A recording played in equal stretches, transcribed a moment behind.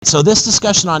So this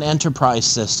discussion on enterprise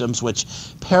systems, which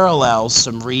parallels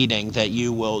some reading that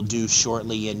you will do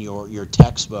shortly in your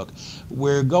textbook,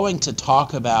 we're going to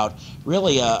talk about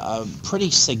really a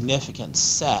pretty significant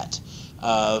set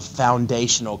of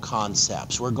foundational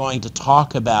concepts. We're going to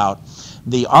talk about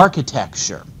the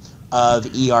architecture of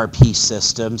ERP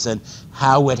systems and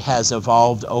how it has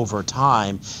evolved over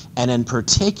time. And in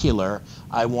particular,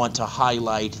 I want to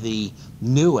highlight the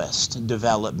newest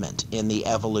development in the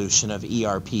evolution of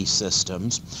ERP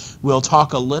systems. We'll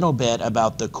talk a little bit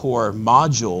about the core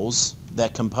modules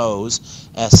that compose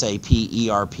SAP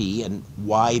ERP and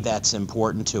why that's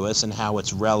important to us and how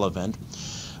it's relevant.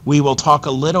 We will talk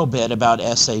a little bit about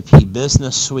SAP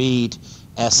Business Suite,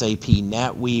 SAP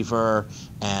NetWeaver,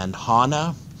 and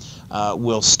HANA.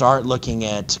 We'll start looking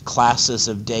at classes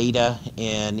of data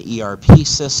in ERP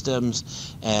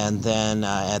systems, and then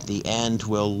at the end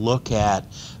we'll look at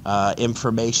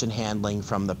information handling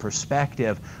from the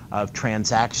perspective of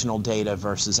transactional data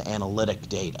versus analytic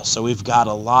data. So we've got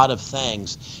a lot of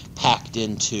things packed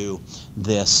into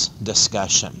this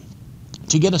discussion.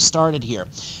 To get us started here,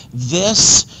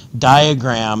 this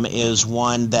diagram is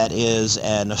one that is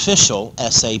an official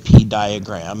SAP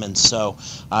diagram, and so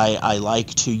I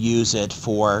like to use it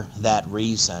for that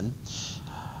reason.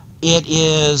 It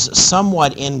is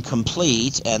somewhat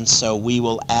incomplete, and so we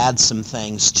will add some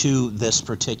things to this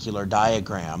particular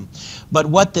diagram. But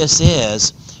what this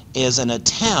is an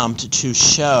attempt to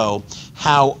show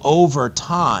how over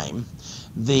time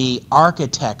the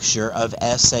architecture of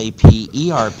SAP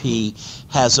ERP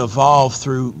has evolved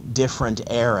through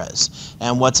different eras.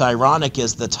 And what's ironic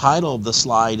is the title of the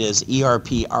slide is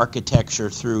ERP Architecture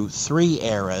Through 3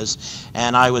 Eras,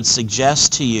 and I would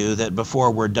suggest to you that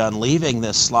before we're done leaving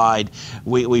this slide,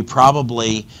 we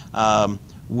probably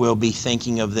will be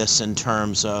thinking of this in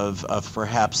terms of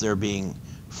perhaps there being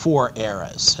 4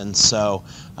 eras. And so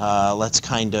let's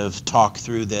kind of talk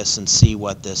through this and see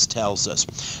what this tells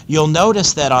us. You'll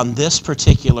notice that on this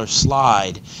particular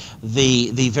slide,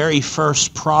 the very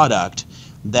first product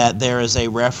that there is a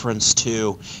reference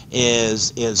to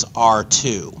is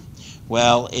R2.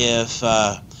 Well, if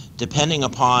depending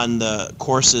upon the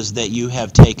courses that you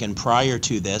have taken prior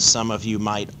to this, some of you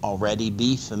might already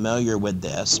be familiar with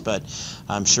this, but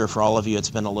I'm sure for all of you it's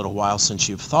been a little while since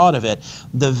you've thought of it.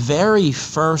 The very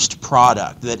first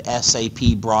product that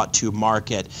SAP brought to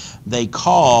market, they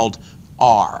called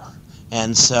R.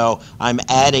 And so I'm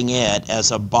adding it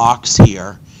as a box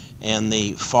here in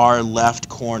the far left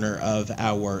corner of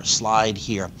our slide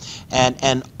here.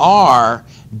 And R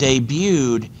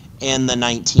debuted in the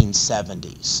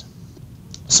 1970s.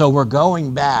 So we're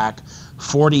going back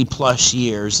 40 plus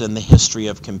years in the history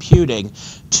of computing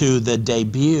to the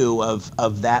debut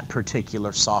of that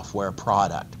particular software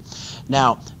product.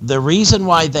 Now, the reason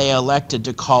why they elected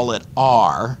to call it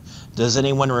R, does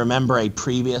anyone remember a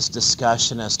previous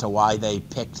discussion as to why they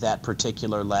picked that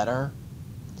particular letter?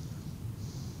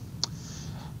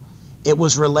 It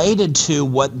was related to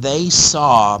what they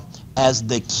saw as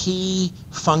the key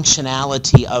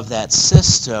functionality of that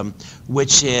system,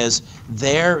 which is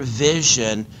their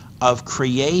vision of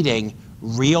creating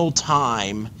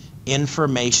real-time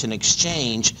information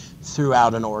exchange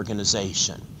throughout an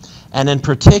organization. And in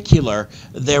particular,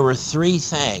 there were 3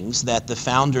 things that the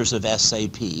founders of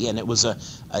SAP, and it was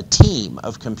a team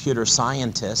of computer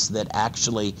scientists that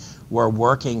actually were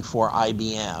working for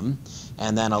IBM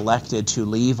and then elected to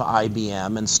leave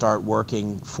IBM and start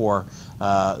working for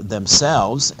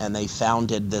themselves, and they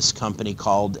founded this company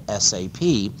called SAP.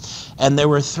 And there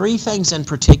were 3 things in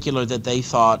particular that they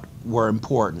thought were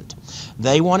important.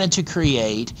 They wanted to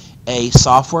create a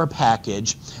software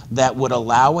package that would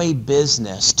allow a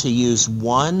business to use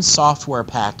one software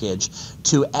package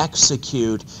to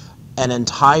execute an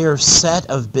entire set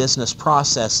of business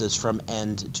processes from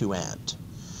end to end,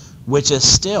 which is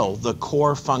still the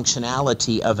core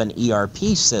functionality of an ERP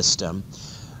system.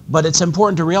 But it's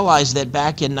important to realize that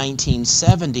back in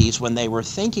 1970s, when they were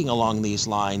thinking along these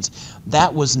lines,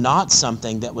 that was not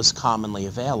something that was commonly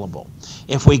available.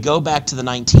 If we go back to the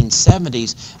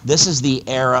 1970s, this is the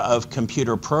era of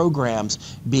computer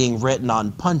programs being written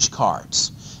on punch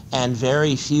cards, and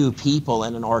very few people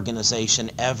in an organization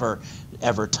ever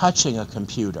touching a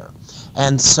computer.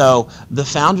 And so the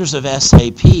founders of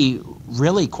SAP,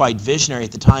 really quite visionary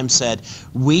at the time, said,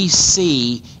 we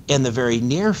see in the very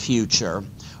near future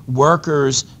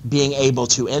workers being able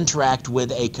to interact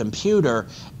with a computer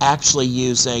actually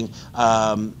using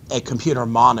a computer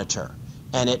monitor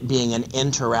and it being an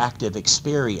interactive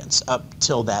experience. Up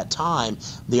till that time,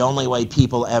 the only way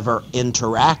people ever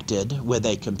interacted with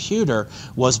a computer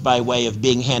was by way of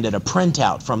being handed a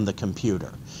printout from the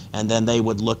computer. and then they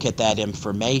would look at that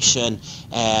information,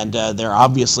 and there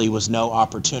obviously was no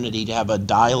opportunity to have a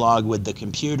dialogue with the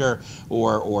computer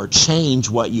or change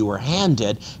what you were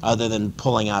handed other than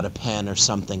pulling out a pen or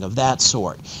something of that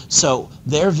sort. So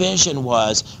their vision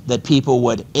was that people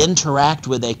would interact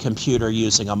with a computer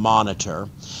using a monitor,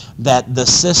 that the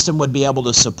system would be able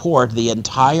to support the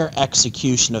entire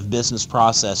execution of business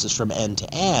processes from end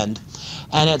to end,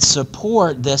 and it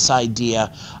support this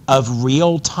idea of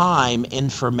real-time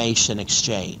information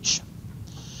exchange.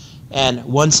 And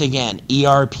once again,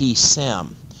 ERP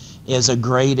SIM is a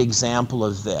great example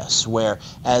of this, where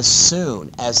as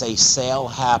soon as a sale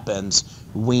happens,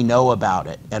 we know about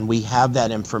it and we have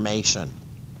that information.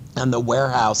 And the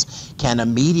warehouse can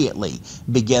immediately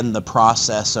begin the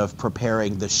process of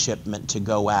preparing the shipment to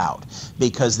go out,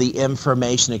 because the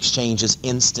information exchange is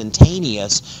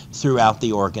instantaneous throughout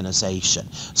the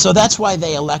organization. So that's why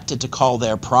they elected to call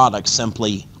their product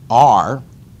simply R,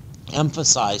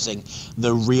 emphasizing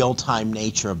the real-time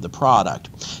nature of the product.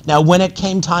 Now, when it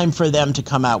came time for them to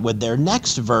come out with their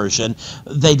next version,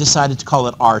 they decided to call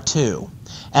it R2.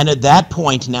 And at that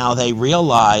point now they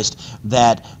realized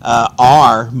that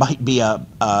R might be a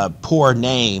poor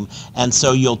name, and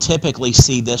so you'll typically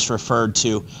see this referred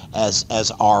to as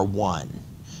R1.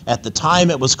 At the time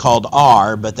it was called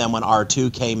R, but then when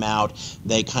R2 came out,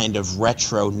 they kind of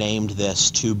retro named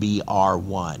this to be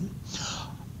R1.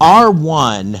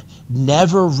 R1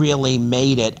 never really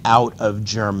made it out of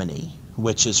Germany,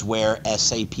 which is where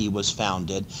SAP was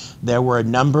founded. There were a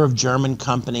number of German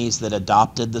companies that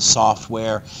adopted the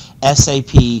software.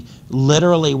 SAP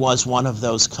literally was one of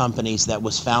those companies that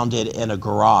was founded in a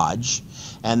garage,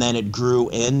 and then it grew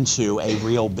into a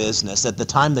real business. At the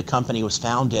time the company was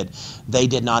founded, they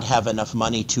did not have enough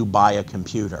money to buy a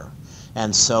computer.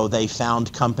 And so they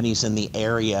found companies in the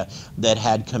area that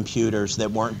had computers that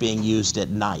weren't being used at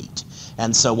night.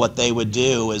 And so what they would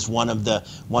do is one of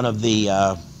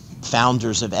the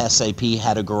founders of SAP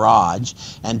had a garage,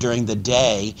 and during the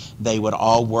day they would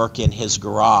all work in his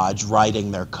garage writing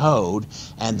their code,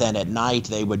 and then at night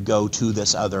they would go to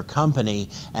this other company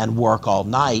and work all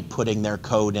night putting their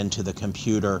code into the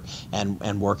computer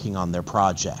and working on their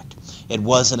project. It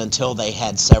wasn't until they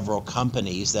had several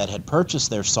companies that had purchased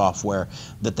their software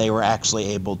that they were actually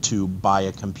able to buy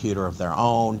a computer of their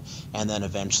own and then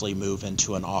eventually move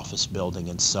into an office building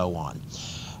and so on.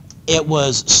 It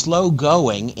was slow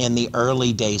going in the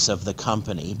early days of the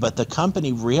company, but the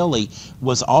company really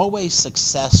was always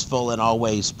successful and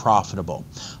always profitable.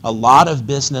 A lot of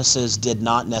businesses did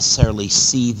not necessarily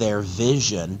see their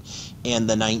vision in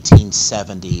the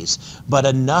 1970s, but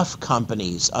enough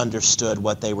companies understood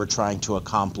what they were trying to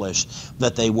accomplish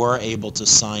that they were able to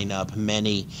sign up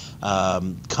many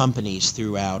companies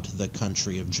throughout the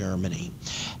country of Germany.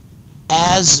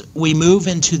 As we move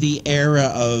into the era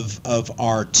of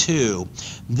R2,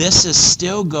 this is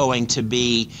still going to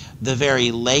be the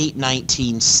very late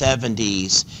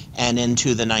 1970s and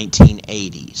into the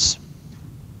 1980s.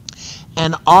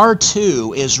 And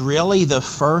R2 is really the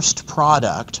first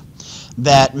product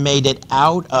that made it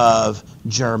out of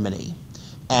Germany.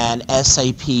 And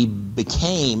SAP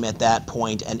became, at that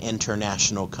point, an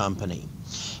international company.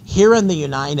 Here in the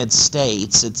United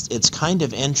States, it's kind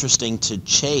of interesting to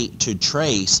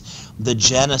trace the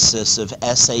genesis of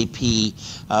SAP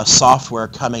software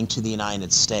coming to the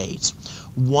United States.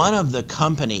 One of the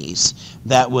companies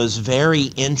that was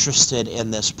very interested in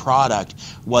this product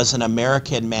was an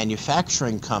American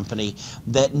manufacturing company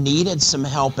that needed some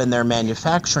help in their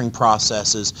manufacturing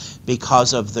processes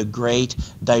because of the great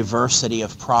diversity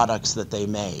of products that they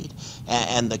made.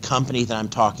 And the company that I'm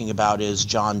talking about is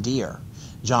John Deere.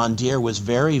 John Deere was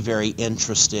very, very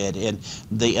interested in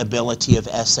the ability of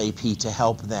SAP to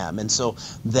help them. And so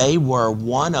they were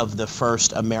one of the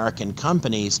first American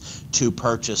companies to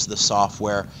purchase the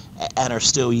software and are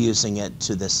still using it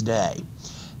to this day.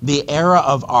 The era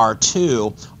of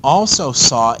R2 also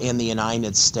saw in the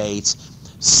United States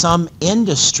some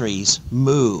industries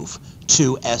move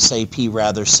to SAP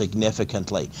rather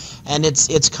significantly. And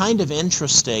it's kind of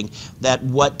interesting that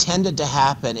what tended to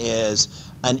happen is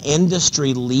an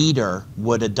industry leader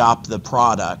would adopt the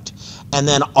product, and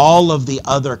then all of the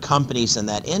other companies in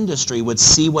that industry would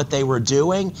see what they were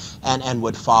doing and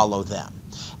would follow them.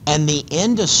 And the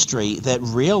industry that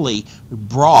really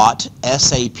brought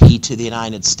SAP to the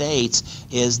United States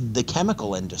is the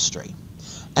chemical industry.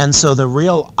 And so the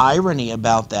real irony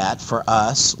about that for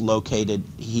us, located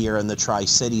here in the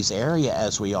Tri-Cities area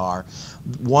as we are,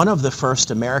 one of the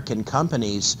first American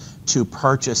companies to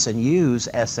purchase and use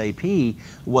SAP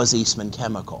was Eastman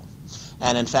Chemical.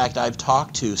 And in fact, I've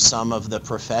talked to some of the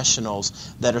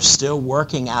professionals that are still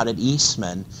working out at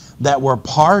Eastman that were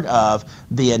part of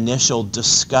the initial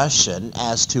discussion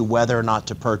as to whether or not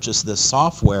to purchase this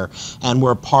software, and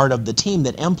were part of the team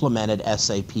that implemented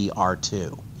SAP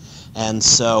R2. And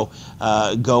so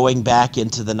going back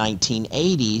into the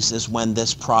 1980s is when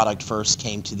this product first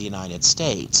came to the United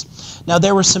States. Now,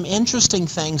 there were some interesting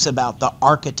things about the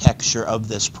architecture of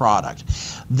this product.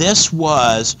 This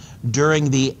was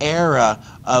during the era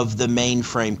of the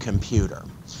mainframe computer,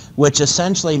 which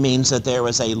essentially means that there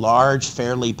was a large,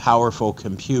 fairly powerful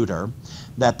computer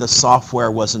that the software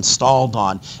was installed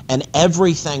on, and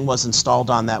everything was installed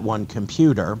on that one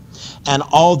computer, and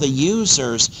all the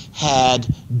users had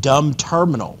dumb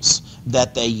terminals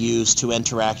that they used to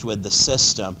interact with the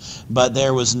system, but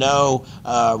there was no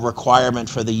requirement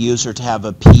for the user to have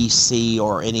a PC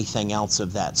or anything else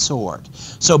of that sort.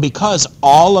 So because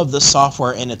all of the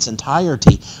software in its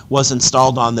entirety was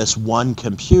installed on this one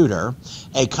computer,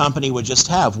 a company would just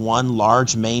have one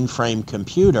large mainframe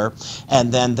computer,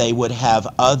 and then they would have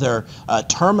other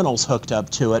terminals hooked up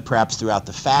to it, perhaps throughout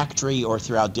the factory or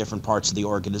throughout different parts of the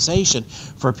organization,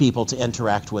 for people to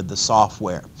interact with the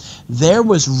software. There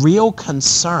was real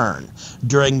concern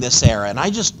during this era, and I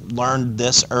just learned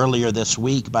this earlier this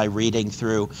week by reading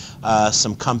through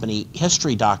some company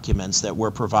history documents that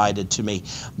were provided to me.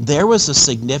 There was a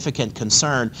significant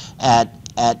concern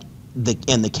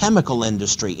in the chemical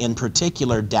industry, in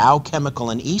particular Dow Chemical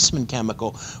and Eastman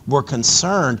Chemical, were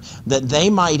concerned that they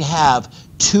might have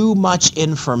too much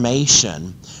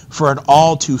information for it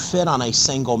all to fit on a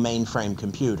single mainframe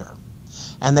computer.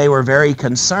 And they were very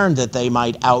concerned that they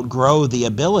might outgrow the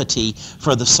ability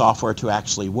for the software to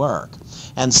actually work.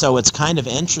 And so it's kind of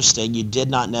interesting. You did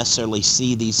not necessarily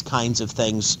see these kinds of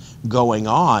things going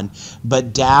on,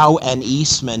 but Dow and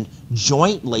Eastman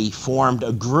jointly formed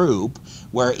a group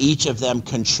where each of them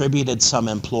contributed some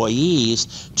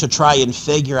employees to try and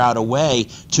figure out a way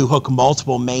to hook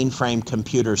multiple mainframe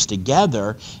computers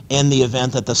together in the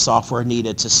event that the software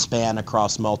needed to span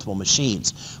across multiple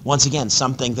machines. Once again,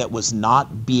 something that was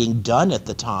not being done at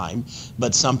the time,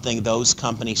 but something those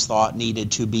companies thought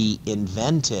needed to be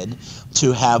invented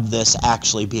to have this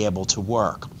actually be able to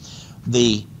work.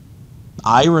 The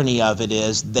irony of it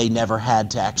is they never had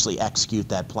to actually execute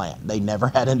that plan. They never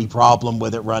had any problem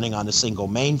with it running on a single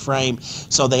mainframe,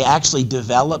 so they actually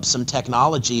developed some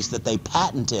technologies that they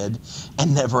patented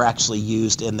and never actually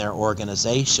used in their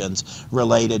organizations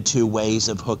related to ways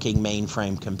of hooking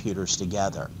mainframe computers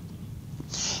together.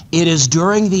 It is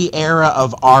during the era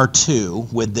of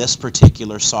R2, with this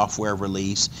particular software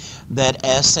release, that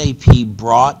SAP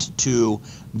brought to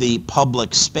the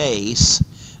public space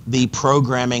the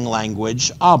programming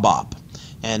language ABAP.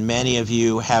 And many of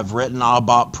you have written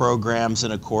ABAP programs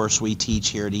in a course we teach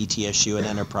here at ETSU in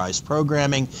Enterprise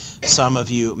Programming. Some of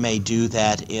you may do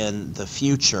that in the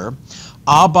future.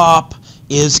 ABAP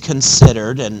is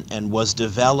considered and was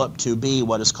developed to be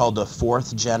what is called a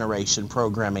fourth generation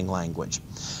programming language,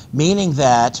 meaning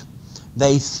that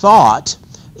they thought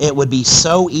it would be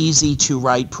so easy to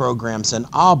write programs in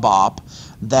ABAP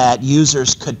that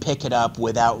users could pick it up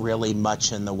without really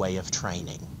much in the way of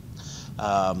training.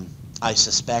 I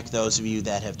suspect those of you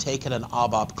that have taken an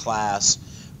ABAP class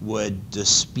would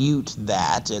dispute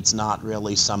that. It's not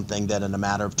really something that in a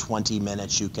matter of 20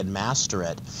 minutes you can master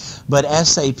it. But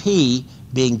SAP,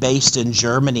 being based in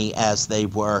Germany as they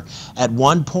were, at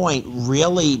one point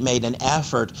really made an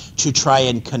effort to try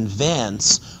and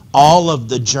convince all of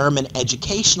the German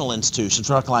educational institutions,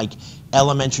 like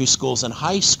elementary schools and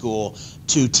high school,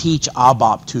 to teach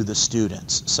ABAP to the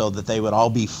students so that they would all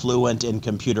be fluent in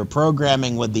computer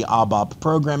programming with the ABAP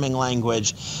programming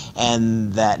language,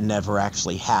 and that never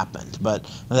actually happened. But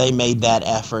they made that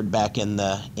effort back in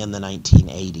the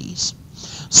 1980s.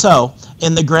 So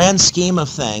in the grand scheme of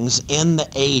things, in the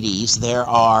 80s, there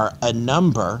are a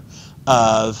number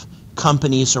of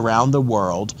companies around the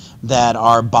world that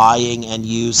are buying and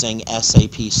using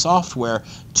SAP software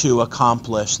to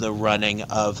accomplish the running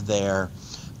of their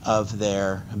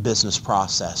business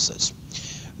processes.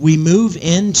 We move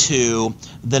into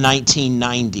the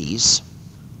 1990s,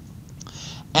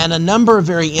 and a number of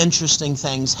very interesting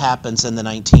things happens in the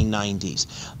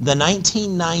 1990s. The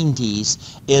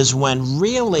 1990s is when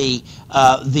really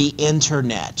the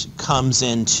internet comes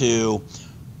into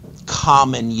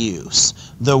common use.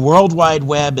 The World Wide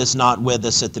Web is not with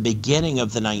us at the beginning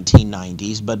of the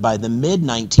 1990s, but by the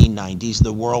mid-1990s,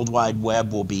 the World Wide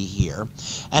Web will be here.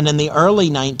 And in the early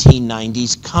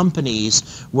 1990s,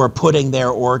 companies were putting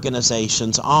their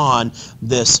organizations on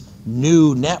this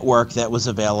new network that was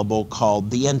available called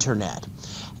the Internet.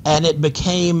 And it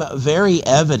became very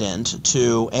evident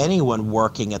to anyone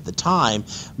working at the time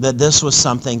that this was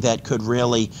something that could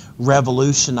really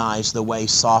revolutionize the way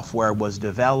software was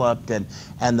developed and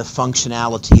the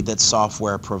functionality that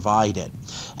software provided.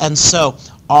 And so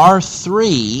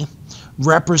R3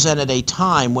 represented a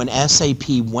time when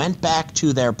SAP went back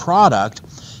to their product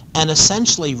and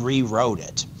essentially rewrote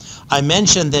it. I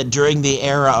mentioned that during the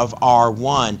era of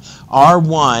R1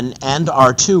 and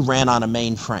R2 ran on a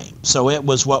mainframe. So it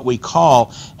was what we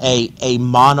call a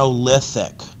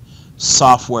monolithic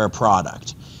software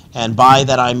product. And by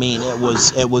that I mean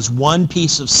it was one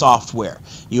piece of software.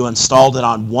 You installed it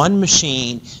on one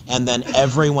machine and then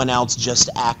everyone else just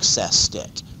accessed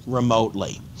it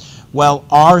remotely. Well,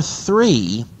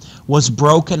 R3 was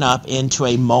broken up into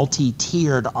a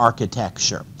multi-tiered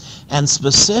architecture. And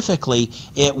specifically,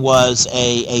 it was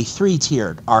a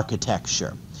three-tiered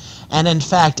architecture. And in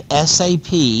fact,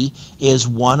 SAP is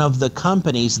one of the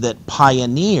companies that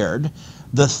pioneered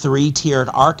the three-tiered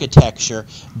architecture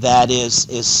that is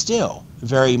still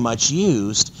very much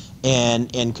used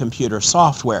in computer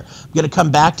software. I'm going to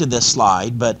come back to this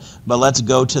slide, but let's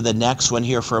go to the next one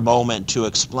here for a moment to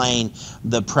explain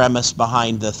the premise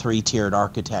behind the three-tiered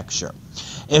architecture.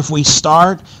 If we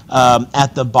start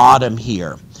at the bottom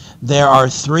here, there are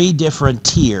three different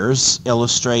tiers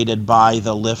illustrated by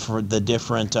the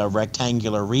different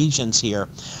rectangular regions here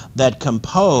that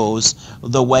compose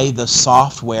the way the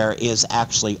software is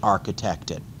actually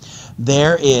architected.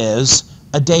 There is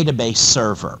a database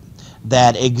server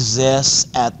that exists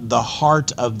at the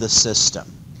heart of the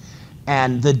system.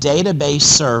 And the database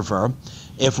server,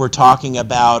 if we're talking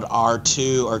about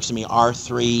R3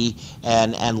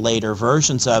 and later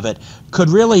versions of it, could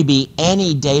really be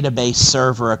any database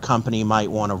server a company might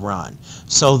want to run.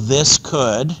 So this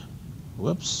could,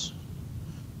 whoops,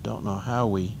 don't know how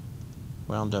we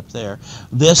wound up there.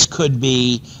 This could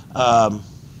be,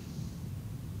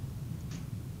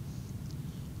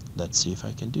 let's see if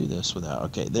I can do this without,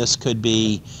 okay, this could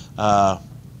be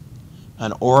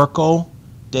an Oracle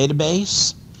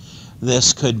database.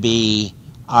 This could be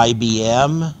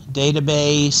IBM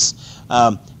database,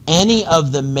 any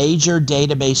of the major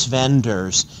database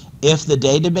vendors. If the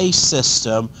database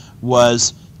system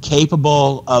was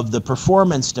capable of the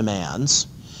performance demands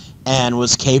and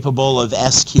was capable of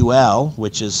SQL,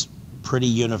 which is pretty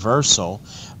universal,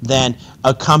 then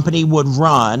a company would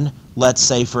run, let's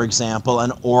say for example,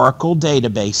 an Oracle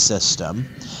database system,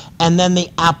 and then the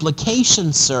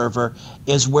application server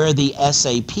is where the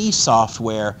SAP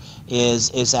software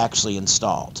is actually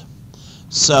installed.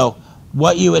 So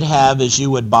what you would have is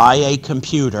you would buy a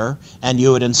computer and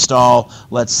you would install,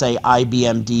 let's say,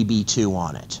 IBM DB2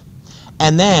 on it.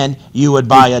 And then you would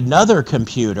buy another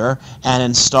computer and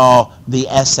install the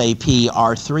SAP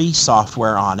R3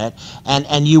 software on it,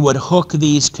 and you would hook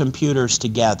these computers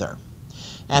together.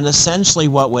 And essentially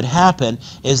what would happen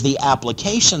is the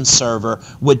application server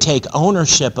would take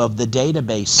ownership of the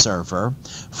database server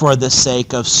for the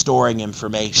sake of storing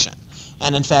information.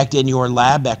 And in fact, in your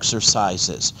lab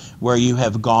exercises where you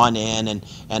have gone in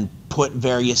and put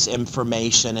various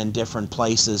information in different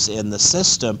places in the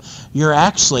system, you're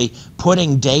actually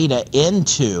putting data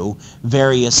into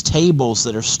various tables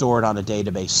that are stored on a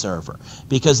database server,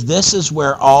 because this is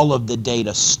where all of the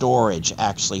data storage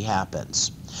actually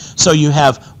happens. So you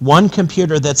have one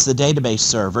computer that's the database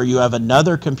server, you have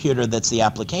another computer that's the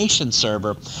application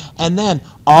server, and then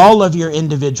all of your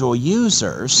individual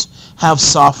users have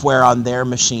software on their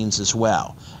machines as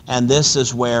well. And this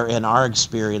is where, in our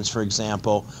experience, for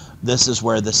example, this is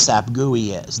where the SAP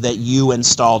GUI is that you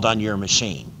installed on your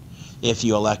machine, if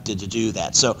you elected to do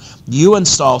that. So you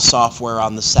install software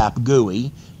on the SAP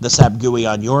GUI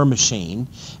on your machine,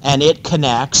 and it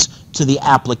connects to the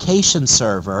application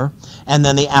server, and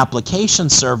then the application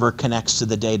server connects to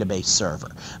the database server.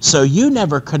 So you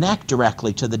never connect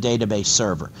directly to the database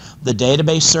server. The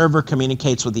database server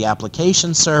communicates with the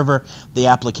application server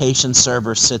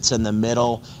sits in the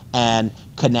middle and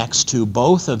connects to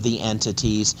both of the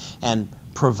entities and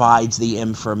provides the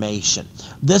information.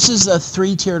 This is a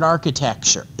three-tiered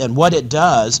architecture, and what it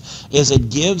does is it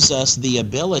gives us the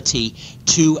ability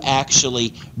to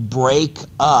actually break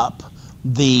up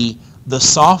the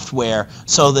software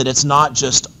so that it's not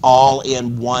just all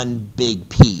in one big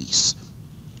piece.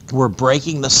 We're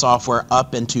breaking the software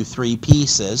up into three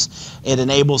pieces. It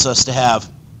enables us to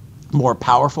have more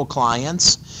powerful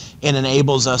clients. It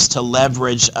enables us to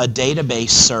leverage a database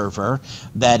server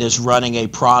that is running a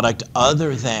product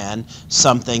other than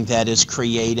something that is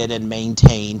created and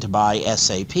maintained by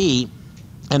SAP.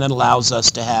 and it allows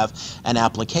us to have an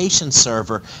application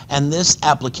server. And this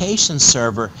application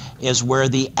server is where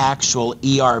the actual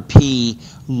ERP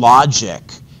logic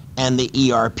and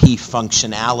the ERP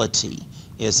functionality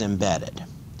is embedded.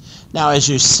 Now, as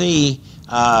you see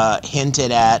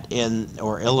hinted at in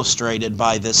or illustrated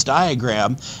by this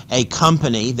diagram, a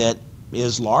company that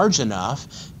is large enough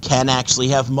can actually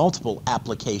have multiple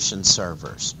application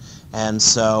servers. And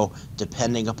so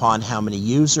depending upon how many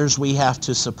users we have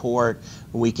to support,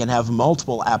 we can have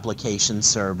multiple application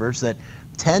servers that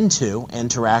tend to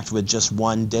interact with just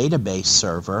one database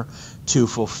server to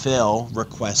fulfill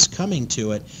requests coming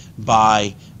to it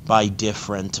by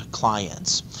different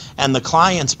clients. And the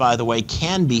clients, by the way,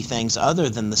 can be things other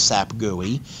than the SAP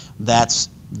GUI. That's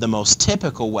the most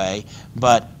typical way,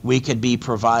 but we could be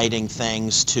providing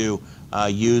things to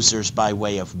users by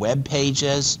way of web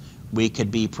pages. We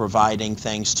could be providing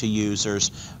things to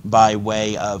users by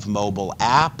way of mobile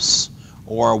apps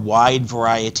or a wide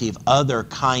variety of other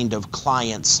kind of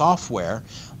client software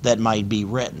that might be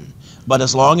written. But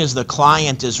as long as the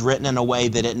client is written in a way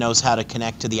that it knows how to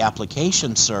connect to the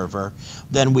application server,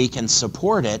 then we can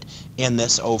support it in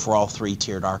this overall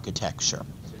three-tiered architecture.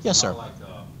 Yes, sir.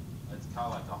 It's kind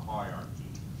of like a hierarchy.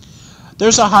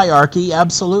 There's a hierarchy,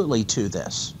 absolutely, to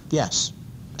this. Yes,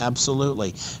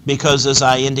 absolutely. Because as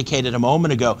I indicated a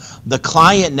moment ago, the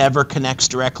client never connects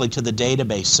directly to the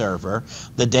database server.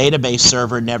 The database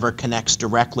server never connects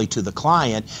directly to the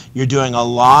client. You're doing a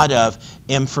lot of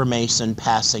information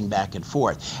passing back and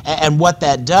forth. And what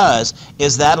that does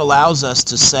is that allows us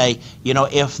to say, you know,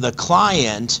 if the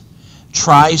client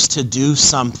tries to do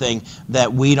something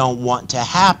that we don't want to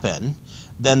happen,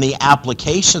 then the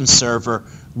application server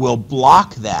will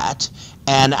block that,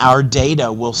 and our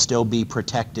data will still be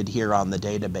protected here on the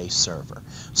database server.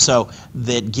 So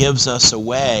that gives us a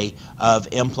way of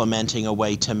implementing a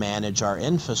way to manage our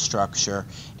infrastructure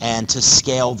and to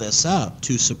scale this up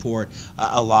to support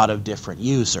a lot of different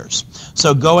users.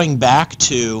 So going back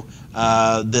to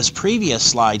this previous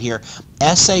slide here,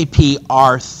 SAP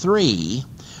R3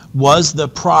 was the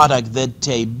product that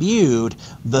debuted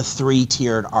the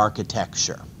three-tiered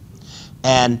architecture.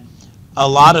 And a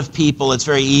lot of people, it's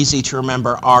very easy to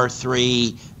remember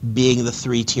R3 being the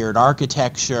three-tiered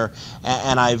architecture,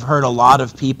 and I've heard a lot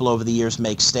of people over the years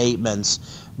make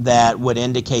statements that would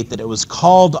indicate that it was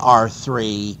called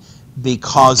R3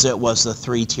 because it was the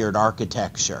three-tiered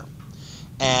architecture.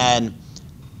 And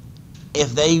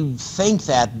if they think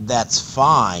that, that's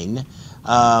fine.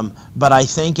 But I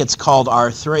think it's called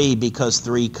R3 because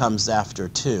 3 comes after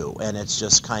 2, and it's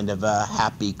just kind of a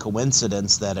happy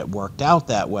coincidence that it worked out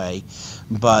that way.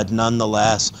 But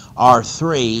nonetheless,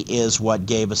 R3 is what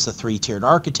gave us the three-tiered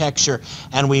architecture,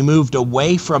 and we moved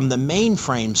away from the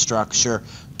mainframe structure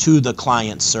to the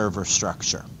client-server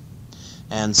structure.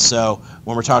 And so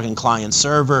when we're talking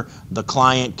client-server, the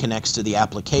client connects to the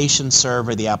application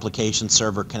server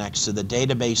connects to the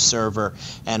database server,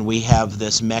 and we have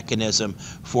this mechanism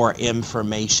for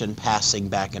information passing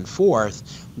back and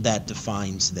forth that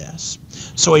defines this.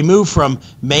 So we move from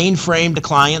mainframe to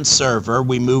client-server,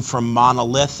 we move from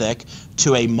monolithic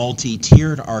to a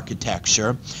multi-tiered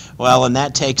architecture. Well, and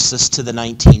that takes us to the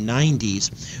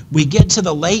 1990s. We get to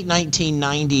the late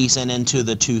 1990s and into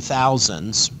the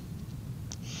 2000s.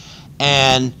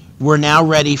 And we're now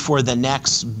ready for the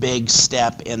next big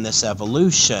step in this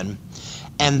evolution,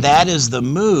 and that is the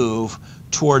move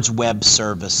towards web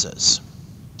services.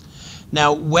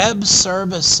 Now, web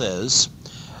services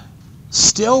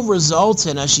still result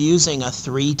in us using a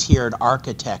three-tiered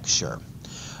architecture,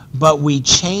 but we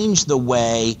change the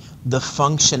way the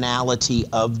functionality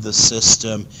of the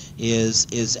system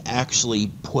is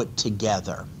actually put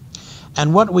together.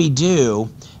 And what we do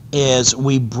is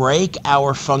we break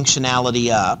our functionality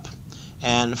up,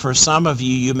 and for some of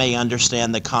you, you may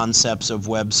understand the concepts of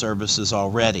web services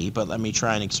already, but let me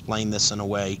try and explain this in a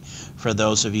way for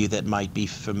those of you that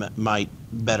might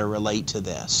better relate to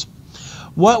this.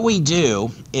 What we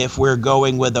do if we're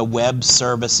going with a web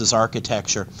services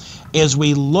architecture is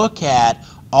we look at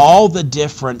all the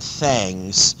different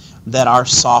things that our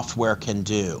software can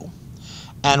do,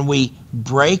 and we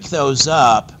break those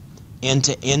up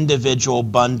into individual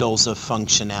bundles of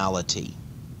functionality,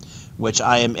 which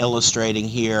I am illustrating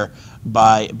here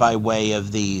by way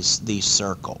of these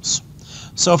circles.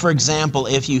 So for example,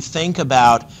 if you think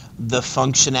about the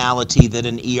functionality that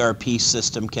an ERP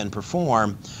system can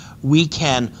perform, we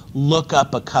can look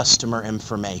up a customer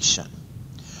information.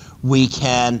 We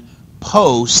can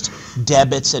post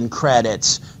debits and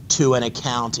credits to an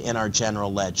account in our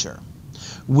general ledger.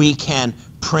 We can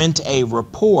print a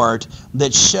report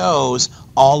that shows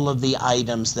all of the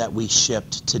items that we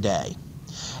shipped today.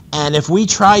 And if we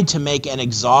tried to make an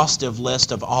exhaustive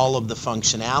list of all of the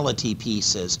functionality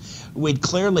pieces, we'd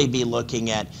clearly be looking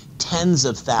at tens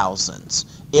of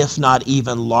thousands, if not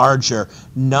even larger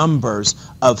numbers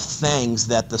of things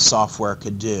that the software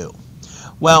could do.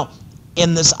 Well,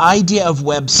 in this idea of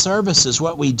web services,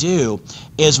 what we do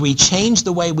is we change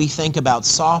the way we think about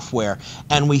software,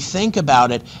 and we think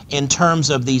about it in terms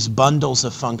of these bundles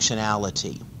of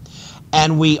functionality.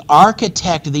 And we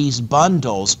architect these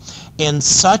bundles in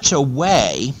such a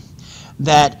way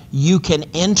that you can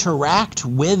interact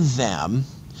with them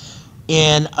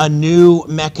in a new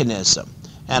mechanism.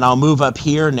 And I'll move up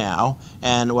here now,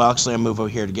 and well, actually I'll move over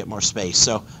here to get more space.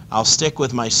 So I'll stick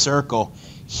with my circle.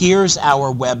 Here's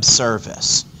our web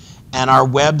service, and our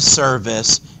web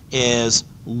service is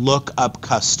lookup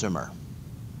customer.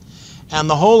 And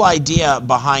the whole idea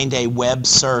behind a web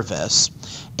service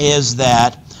is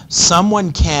that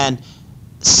someone can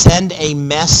send a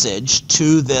message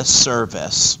to this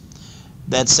service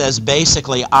that says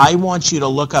basically, I want you to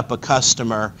look up a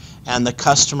customer, and the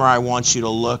customer I want you to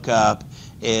look up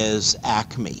is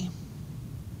Acme.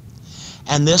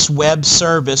 And this web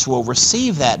service will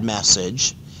receive that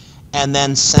message and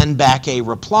then send back a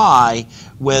reply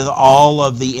with all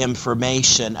of the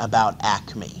information about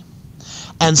Acme.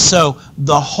 And so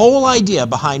the whole idea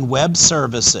behind web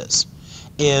services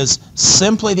is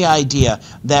simply the idea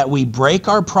that we break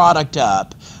our product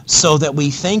up so that we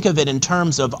think of it in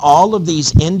terms of all of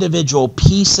these individual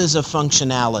pieces of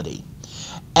functionality.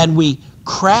 And we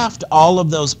craft all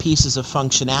of those pieces of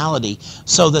functionality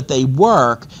so that they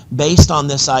work based on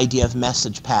this idea of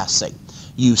message passing.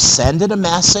 You send it a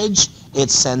message,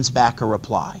 it sends back a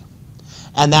reply.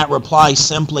 And that reply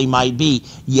simply might be,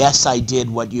 yes, I did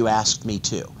what you asked me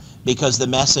to. Because the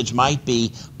message might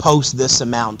be, post this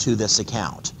amount to this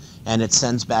account. And it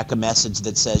sends back a message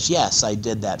that says, yes, I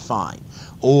did that fine.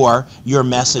 Or your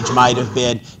message might have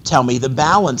been, tell me the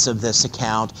balance of this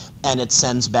account, and it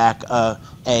sends back a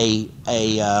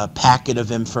packet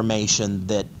of information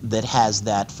that has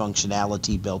that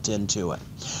functionality built into it.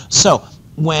 So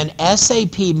when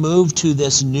SAP moved to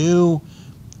this new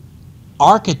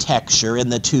architecture in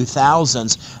the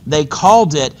 2000s, they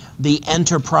called it the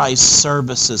Enterprise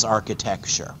Services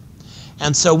Architecture.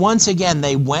 And so once again,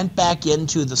 they went back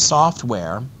into the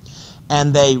software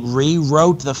and they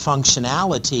rewrote the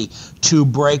functionality to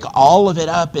break all of it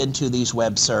up into these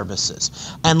web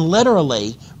services. And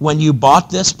literally, when you bought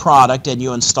this product and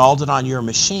you installed it on your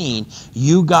machine,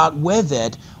 you got with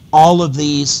it all of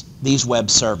these web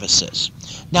services.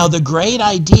 Now, the great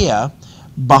idea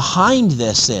behind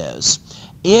this is,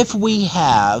 if we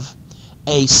have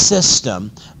a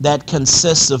system that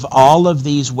consists of all of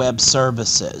these web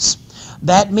services,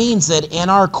 that means that in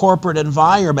our corporate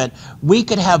environment, we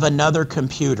could have another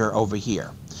computer over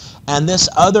here. And this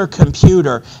other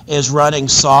computer is running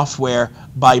software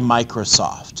by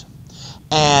Microsoft.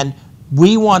 And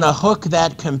we want to hook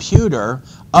that computer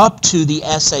up to the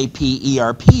SAP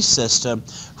ERP system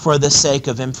for the sake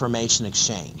of information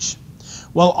exchange.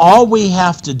 Well, all we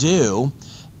have to do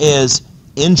is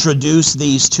introduce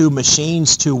these two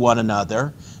machines to one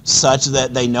another such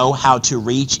that they know how to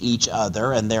reach each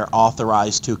other and they're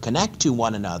authorized to connect to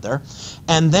one another.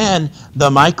 And then the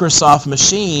Microsoft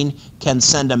machine can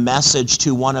send a message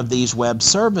to one of these web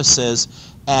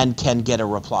services and can get a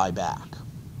reply back.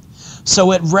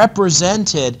 So it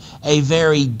represented a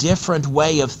very different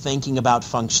way of thinking about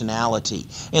functionality.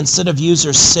 Instead of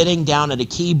users sitting down at a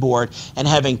keyboard and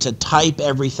having to type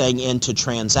everything into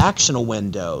transactional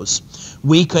windows,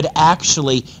 we could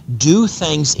actually do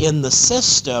things in the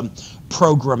system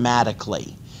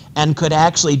programmatically, and could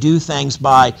actually do things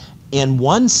by in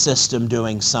one system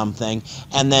doing something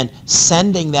and then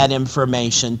sending that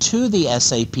information to the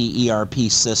SAP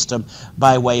ERP system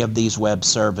by way of these web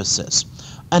services.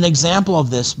 An example of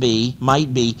this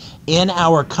might be in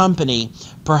our company,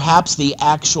 perhaps the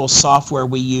actual software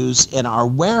we use in our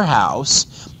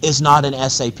warehouse is not an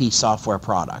SAP software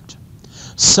product.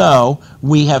 So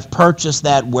we have purchased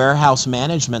that warehouse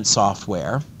management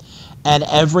software, and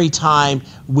every time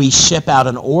we ship out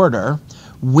an order,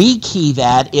 we key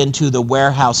that into the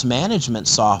warehouse management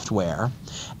software,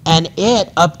 and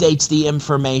it updates the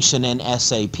information in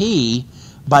SAP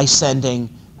by sending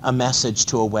a message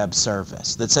to a web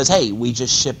service that says, hey, we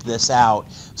just shipped this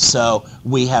out, so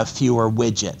we have fewer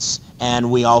widgets,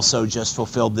 and we also just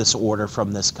fulfilled this order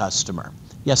from this customer.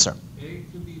 Yes, sir?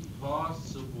 It could be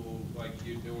possible, like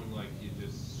you're doing, like you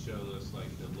just showed us,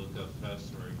 like the lookup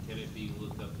customer. Can it be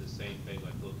looked up the same thing,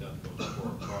 like look up for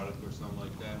a product or something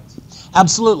like that?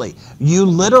 Absolutely. You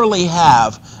literally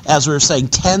have, as we were saying,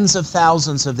 tens of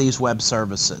thousands of these web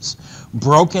services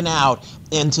broken out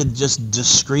into just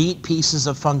discrete pieces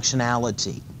of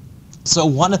functionality. So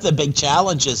one of the big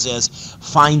challenges is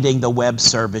finding the web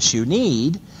service you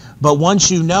need. But once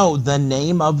you know the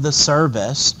name of the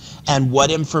service and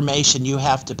what information you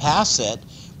have to pass it,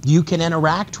 you can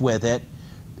interact with it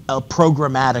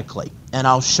programmatically. And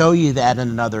I'll show you that in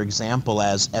another example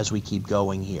as we keep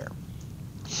going here.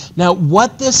 Now,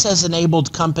 what this has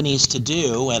enabled companies to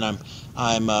do, and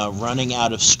I'm running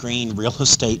out of screen real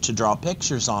estate to draw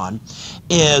pictures on,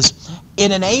 is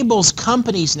it enables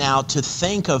companies now to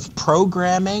think of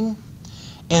programming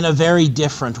in a very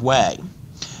different way.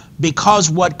 Because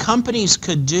what companies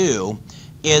could do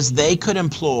is they could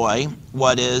employ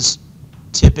what is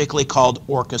typically called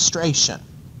orchestration,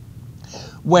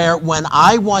 where when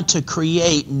I want to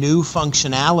create new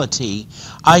functionality,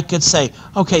 I could say,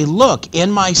 okay, look, in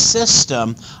my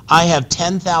system, I have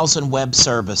 10,000 web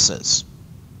services.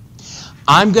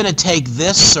 I'm going to take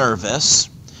this service,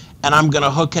 and I'm going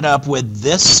to hook it up with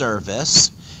this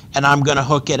service, and I'm going to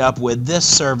hook it up with this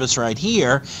service right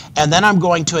here, and then I'm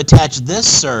going to attach this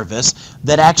service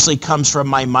that actually comes from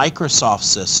my Microsoft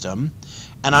system,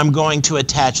 and I'm going to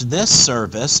attach this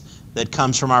service that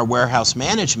comes from our warehouse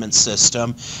management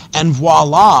system, and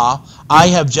voila, I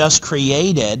have just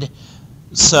created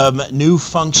some new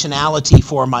functionality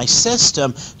for my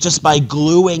system just by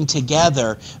gluing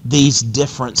together these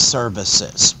different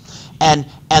services. And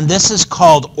this is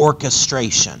called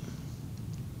orchestration.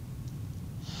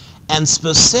 And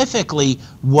specifically,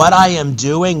 what I am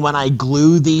doing when I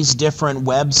glue these different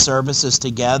web services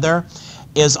together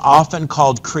is often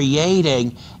called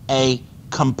creating a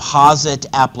composite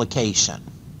application.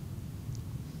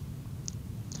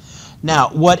 Now,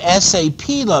 what SAP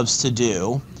loves to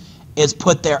do is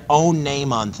put their own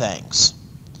name on things.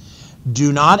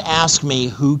 Do not ask me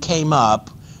who came up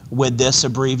with this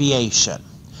abbreviation.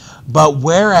 But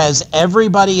whereas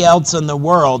everybody else in the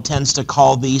world tends to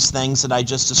call these things that I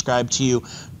just described to you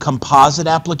composite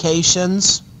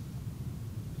applications,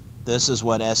 this is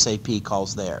what SAP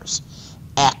calls theirs,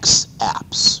 X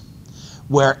apps.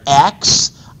 Where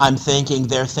X,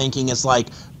 they're thinking is like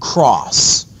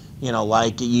cross. You know,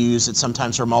 like you use it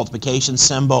sometimes for a multiplication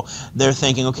symbol. They're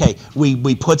thinking, okay,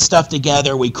 we put stuff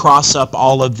together, we cross up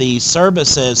all of these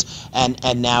services,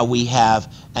 and now we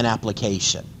have an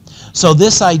application. So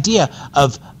this idea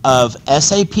of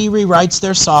SAP rewrites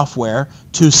their software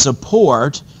to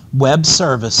support web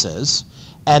services,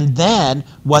 and then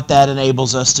what that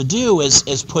enables us to do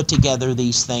is put together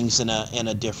these things in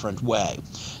a different way.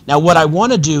 Now what I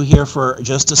want to do here for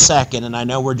just a second, and I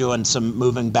know we're doing some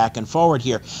moving back and forward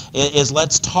here, is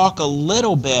let's talk a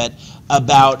little bit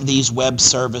about these web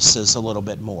services a little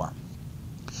bit more.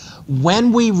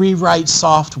 When we rewrite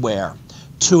software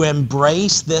to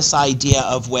embrace this idea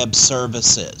of web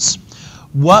services,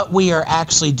 what we are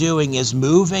actually doing is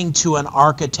moving to an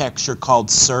architecture called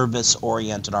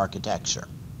service-oriented architecture.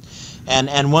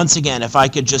 And once again, if I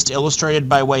could just illustrate it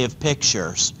by way of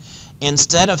pictures,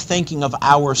 instead of thinking of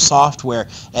our software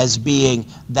as being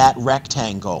that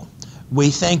rectangle, we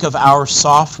think of our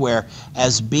software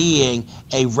as being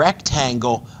a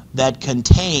rectangle that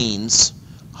contains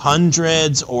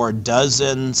hundreds or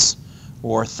dozens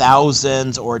or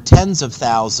thousands or tens of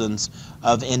thousands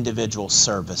of individual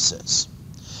services.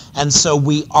 And so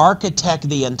we architect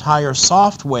the entire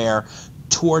software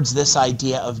towards this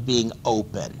idea of being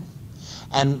open.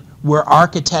 And we're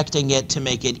architecting it to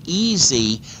make it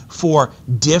easy for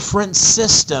different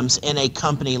systems in a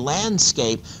company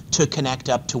landscape to connect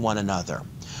up to one another.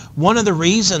 One of the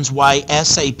reasons why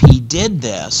SAP did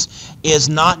this is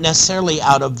not necessarily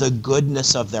out of the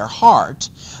goodness of their heart.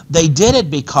 They did it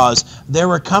because there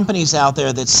were companies out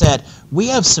there that said, we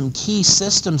have some key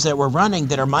systems that we're running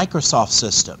that are Microsoft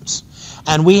systems.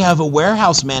 And we have a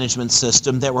warehouse management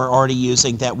system that we're already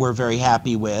using that we're very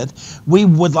happy with. We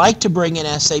would like to bring in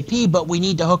SAP, but we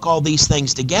need to hook all these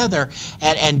things together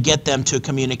and get them to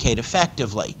communicate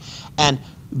effectively. And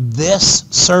this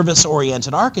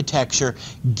service-oriented architecture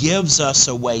gives us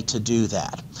a way to do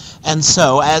that. And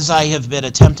so, as I have been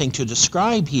attempting to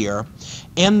describe here,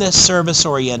 in this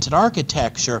service-oriented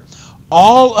architecture,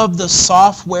 all of the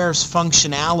software's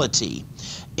functionality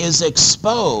is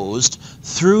exposed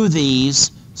through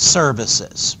these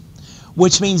services,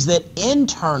 which means that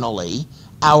internally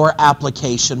our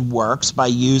application works by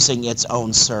using its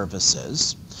own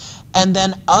services, and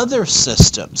then other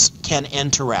systems can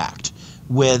interact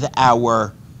with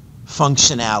our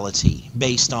functionality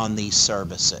based on these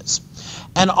services.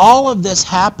 And all of this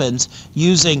happens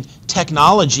using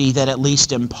technology that, at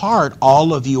least in part,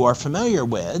 all of you are familiar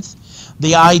with,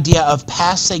 the idea of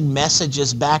passing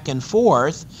messages back and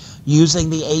forth using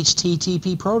the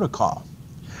HTTP protocol,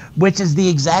 which is the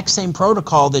exact same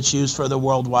protocol that's used for the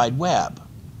World Wide Web.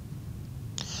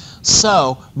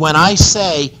 So when I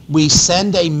say we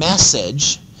send a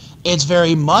message, it's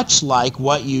very much like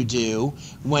what you do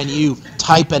when you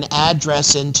type an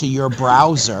address into your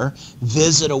browser,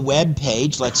 visit a web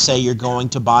page, let's say you're going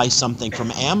to buy something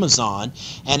from Amazon,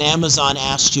 and Amazon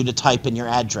asks you to type in your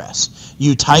address.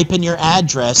 You type in your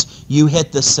address, you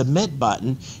hit the submit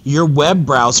button, your web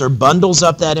browser bundles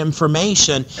up that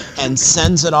information and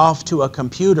sends it off to a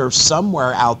computer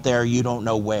somewhere out there you don't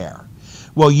know where.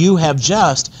 Well, you have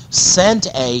just sent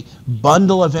a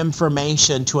bundle of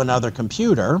information to another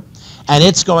computer, and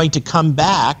it's going to come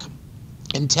back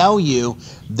and tell you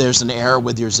there's an error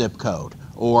with your zip code,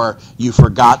 or you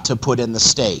forgot to put in the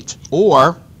state,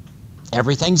 or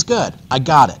everything's good. I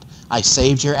got it. I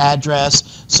saved your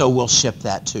address, so we'll ship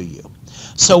that to you.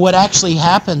 So what actually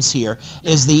happens here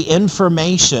is the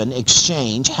information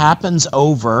exchange happens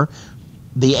over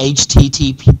the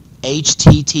HTTP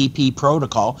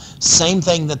protocol, same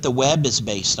thing that the web is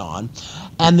based on,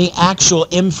 and the actual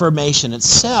information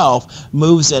itself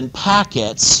moves in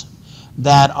packets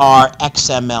that are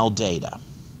XML data.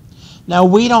 Now,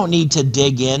 we don't need to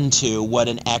dig into what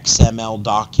an XML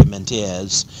document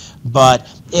is, but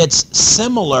it's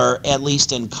similar, at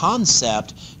least in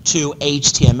concept, to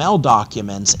HTML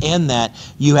documents in that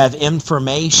you have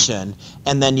information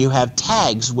and then you have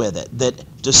tags with it that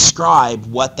describe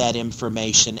what that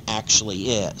information actually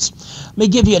is. Let me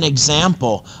give you an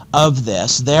example of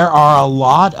this. There are a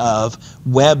lot of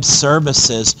web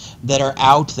services that are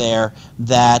out there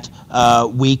that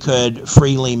we could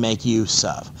freely make use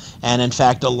of. And in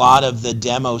fact, a lot of the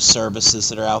demo services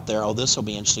that are out there, oh, this will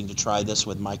be interesting to try this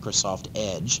with Microsoft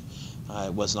Edge. I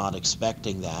was not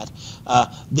expecting that.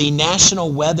 The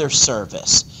National Weather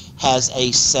Service has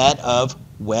a set of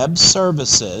web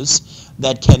services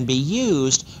that can be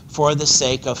used for the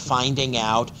sake of finding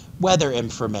out weather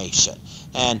information.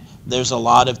 And there's a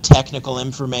lot of technical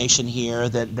information here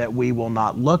that we will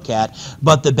not look at,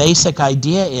 but the basic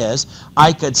idea is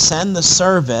I could send the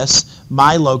service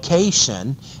my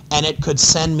location and it could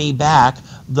send me back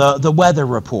the weather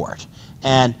report.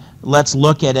 And let's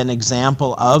look at an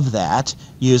example of that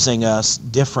using a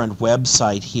different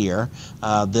website here.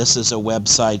 This is a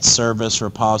website,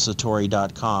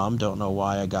 servicerepository.com. Don't know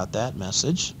why I got that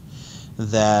message.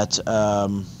 That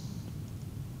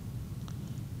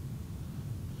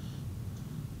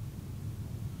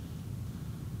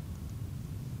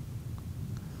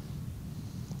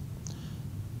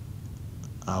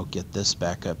I'll get this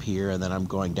back up here, and then I'm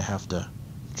going to have to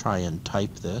try and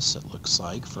type this, it looks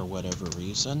like, for whatever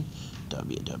reason.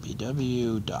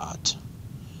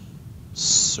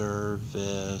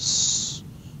 www.service-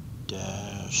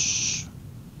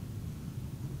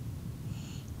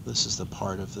 this is the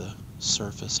part of the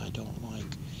Surface I don't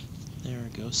like. There we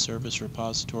go,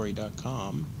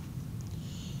 servicerepository.com.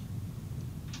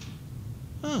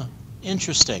 Huh,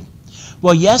 interesting.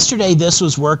 Well, yesterday this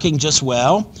was working just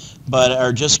well,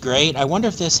 or just great. I wonder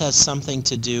if this has something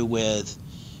to do with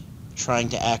trying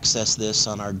to access this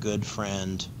on our good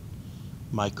friend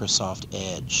Microsoft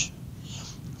Edge.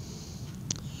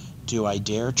 Do I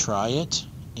dare try it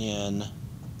in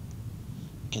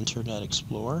Internet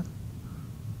Explorer?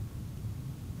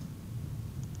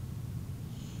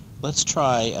 Let's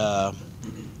try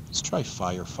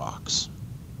Firefox.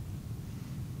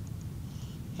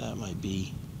 That might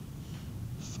be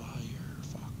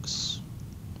Firefox.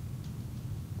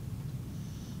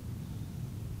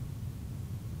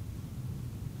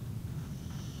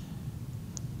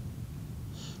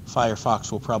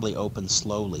 Firefox will probably open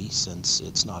slowly since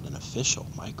it's not an official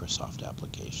Microsoft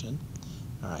application.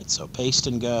 All right, so paste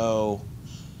and go.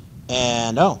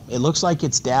 And oh, it looks like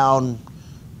it's down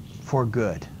for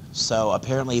good. So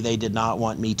apparently they did not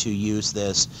want me to use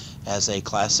this as a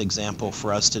class example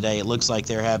for us today. It looks like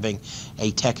they're having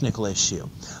a technical issue.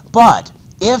 But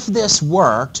if this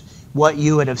worked, what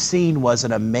you would have seen was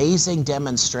an amazing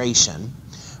demonstration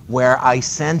where I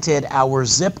sent it our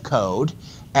zip code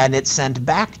and it sent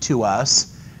back to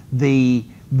us the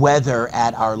weather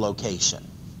at our location.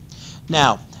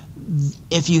 Now,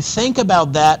 if you think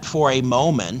about that for a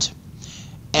moment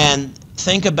and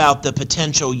think about the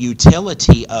potential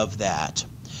utility of that,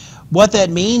 what that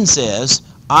means is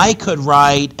I could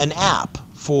write an app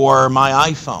for my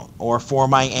iPhone or for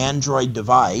my Android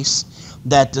device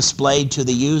that displayed to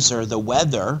the user the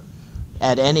weather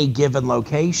at any given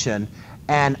location,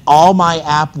 and all my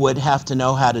app would have to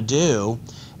know how to do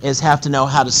is have to know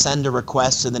how to send a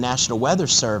request to the National Weather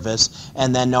Service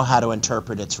and then know how to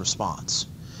interpret its response.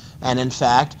 And in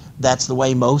fact, that's the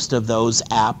way most of those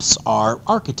apps are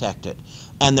architected.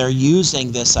 And they're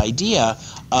using this idea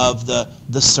of the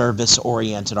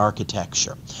service-oriented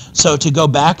architecture. So to go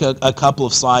back a couple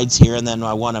of slides here, and then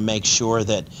I want to make sure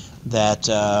that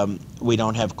we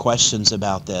don't have questions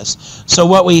about this. So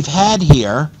what we've had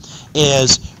here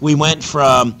is we went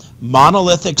from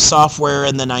monolithic software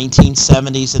in the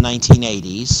 1970s and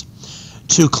 1980s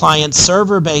to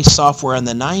client-server-based software in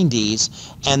the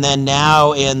 90s, and then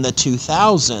now in the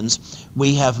 2000s,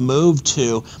 we have moved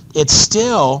to, it's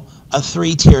still a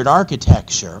three-tiered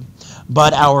architecture,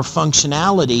 but our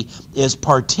functionality is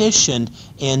partitioned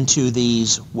into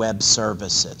these web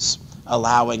services,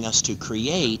 allowing us to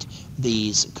create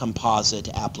these composite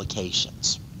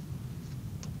applications.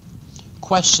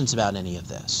 Questions about any of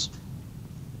this?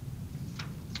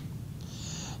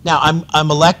 Now,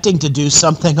 I'm electing to do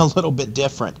something a little bit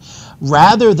different.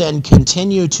 Rather than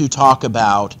continue to talk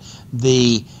about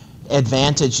the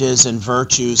advantages and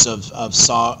virtues of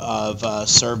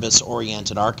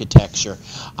service-oriented architecture,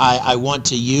 I want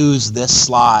to use this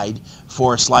slide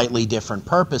for slightly different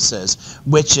purposes,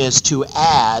 which is to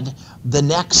add the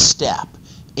next step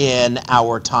in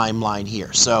our timeline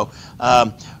here. So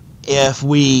if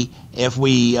we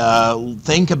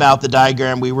think about the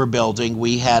diagram we were building,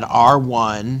 we had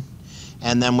R1,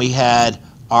 and then we had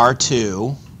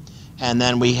R2, and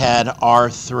then we had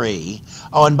R3.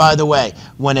 Oh, and by the way,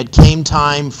 when it came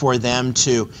time for them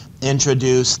to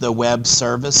introduce the web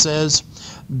services,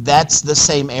 that's the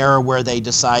same era where they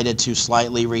decided to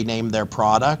slightly rename their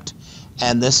product,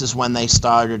 and this is when they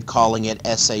started calling it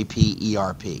SAP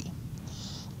ERP.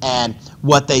 And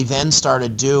what they then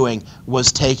started doing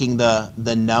was taking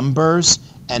the numbers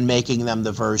and making them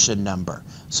the version number.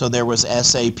 So there was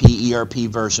SAP ERP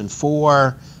version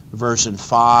 4, version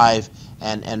 5,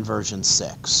 and version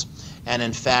 6. And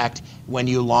in fact, when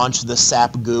you launch the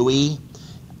SAP GUI,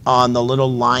 on the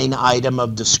little line item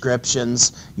of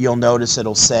descriptions, you'll notice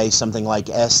it'll say something like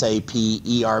SAP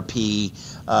ERP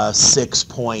 6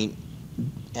 point,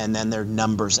 and then there are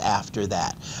numbers after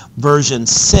that. Version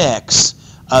 6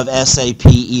 of SAP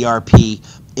ERP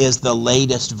is the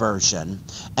latest version,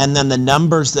 and then the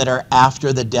numbers that are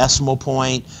after the decimal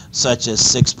point, such as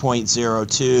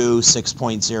 6.02,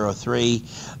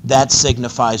 6.03, that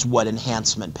signifies what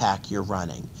enhancement pack you're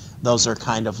running. Those are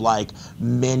kind of like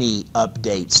mini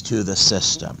updates to the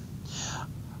system.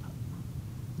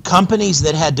 Companies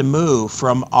that had to move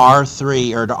from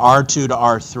R3 or to R2 to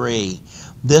R3,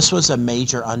 this was a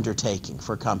major undertaking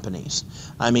for companies.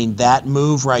 I mean, that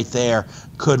move right there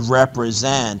could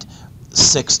represent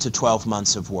 6 to 12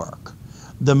 months of work.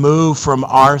 The move from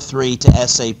R3 to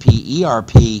SAP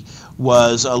ERP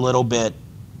was a little bit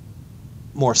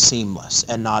more seamless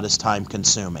and not as time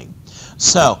consuming.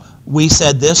 So we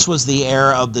said this was the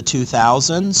era of the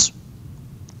 2000s.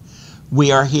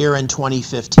 We are here in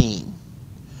 2015.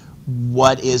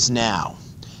 What is now?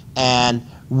 And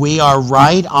we are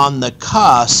right on the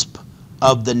cusp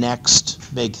of the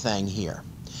next big thing here.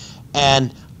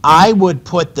 And I would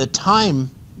put the time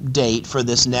date for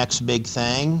this next big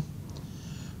thing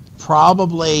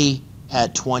probably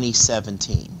at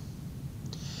 2017.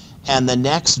 And the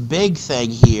next big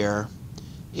thing here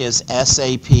is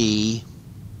SAP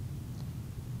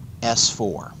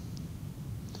S4.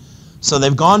 So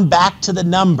they've gone back to the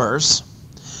numbers,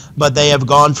 but they have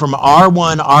gone from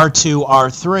R1, R2,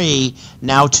 R3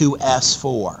 now to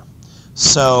S4.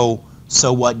 So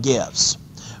what gives?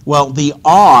 Well, the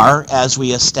R, as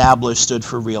we established, stood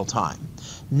for real time.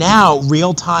 Now,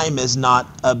 real time is not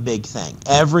a big thing.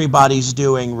 Everybody's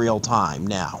doing real time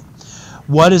now.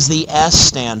 What does the S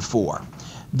stand for?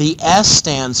 The S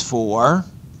stands for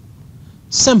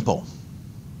simple.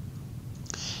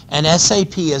 And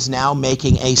SAP is now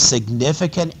making a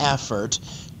significant effort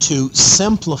to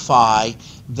simplify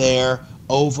their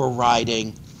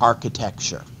overriding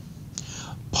architecture.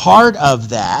 Part of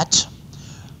that,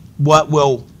 what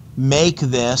will make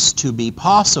this to be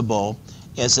possible,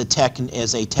 is a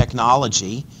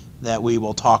technology that we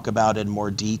will talk about in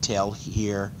more detail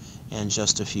here in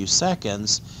just a few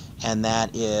seconds, and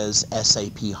that is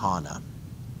SAP HANA.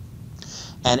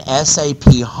 And SAP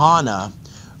HANA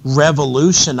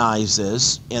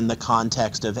revolutionizes, in the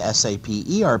context of SAP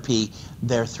ERP,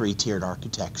 their three-tiered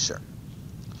architecture.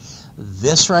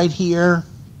 This right here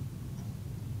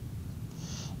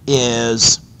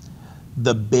is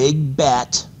the big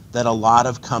bet that a lot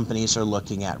of companies are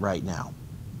looking at right now.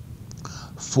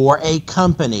 For a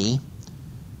company,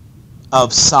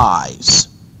 of size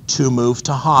to move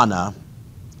to HANA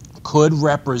could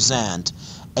represent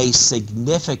a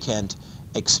significant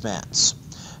expense,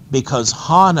 because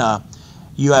HANA,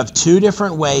 you have two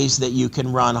different ways that you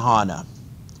can run HANA.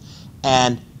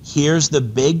 And here's the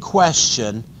big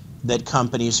question that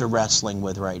companies are wrestling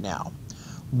with right now.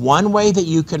 One way that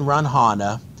you can run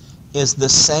HANA is the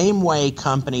same way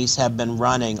companies have been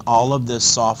running all of this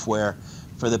software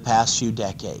for the past few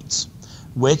decades,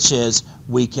 which is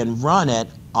we can run it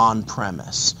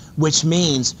on-premise, which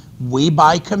means we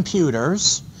buy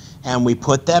computers and we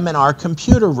put them in our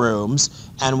computer rooms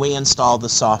and we install the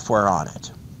software on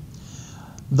it.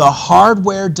 The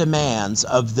hardware demands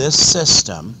of this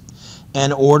system,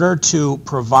 in order to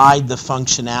provide the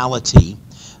functionality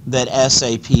that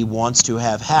SAP wants to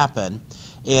have happen,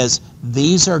 is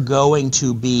these are going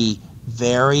to be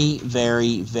very,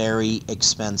 very, very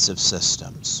expensive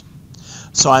systems.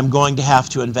 So I'm going to have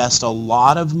to invest a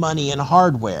lot of money in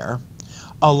hardware,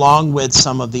 along with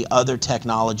some of the other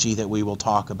technology that we will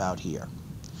talk about here.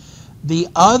 The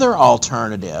other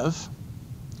alternative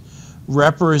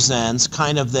represents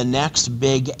kind of the next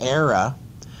big era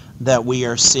that we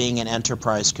are seeing in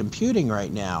enterprise computing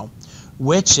right now,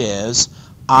 which is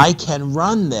I can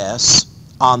run this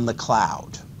on the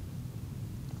cloud,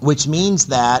 which means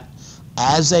that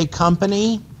as a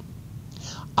company,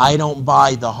 I don't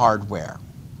buy the hardware.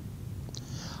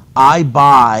 I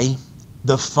buy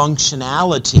the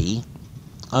functionality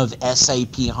of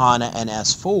SAP HANA and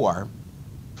S4,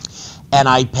 and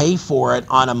I pay for it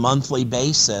on a monthly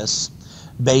basis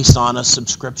based on a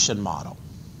subscription model.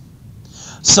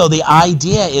 So the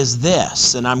idea is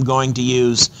this, and I'm going to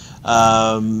use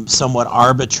somewhat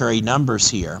arbitrary numbers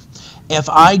here. If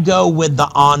I go with the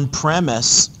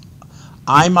on-premise,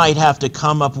 I might have to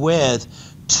come up with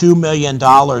 $2 million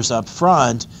up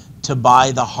front to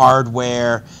buy the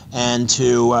hardware and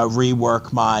to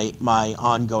rework my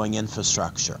ongoing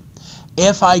infrastructure.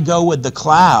 If I go with the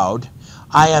cloud,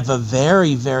 I have a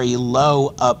very, very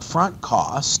low upfront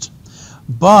cost,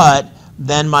 but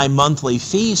then my monthly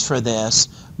fees for this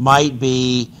might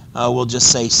be, we'll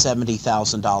just say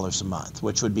 $70,000 a month,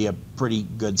 which would be a pretty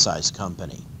good sized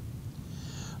company.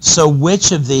 So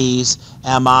which of these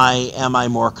am I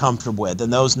more comfortable with?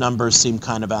 And those numbers seem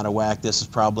kind of out of whack. This is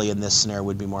probably, in this scenario,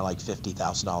 would be more like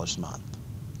 $50,000 a month.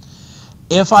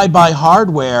 If I buy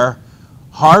hardware,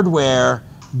 hardware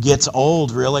gets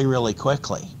old really, really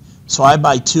quickly. So I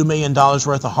buy $2 million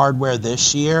worth of hardware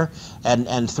this year,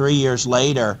 and 3 years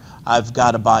later, I've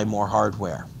got to buy more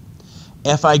hardware.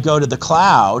 If I go to the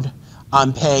cloud,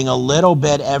 I'm paying a little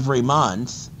bit every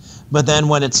month, but then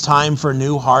when it's time for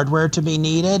new hardware to be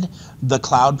needed, the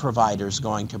cloud provider is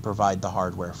going to provide the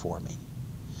hardware for me.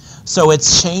 So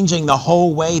it's changing the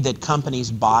whole way that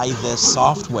companies buy this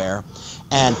software,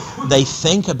 and they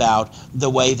think about the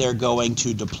way they're going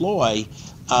to deploy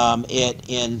it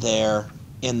in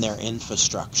their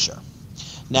infrastructure.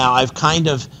 Now, I've kind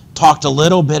of talked a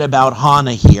little bit about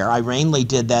HANA here. I mainly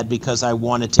did that because I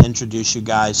wanted to introduce you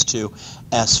guys to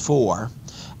S4.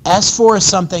 S4 is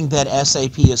something that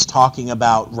SAP is talking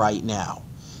about right now.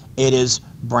 It is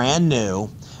brand new.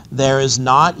 There is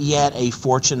not yet a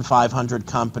Fortune 500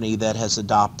 company that has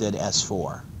adopted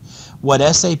S4. What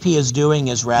SAP is doing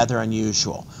is rather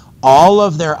unusual. All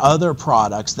of their other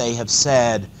products, they have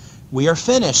said, we are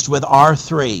finished with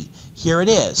R3. Here it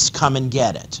is. Come and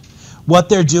get it. What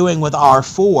they're doing with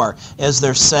R4 is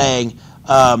they're saying,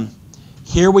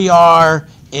 here we are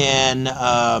in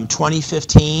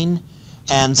 2015,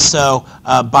 and so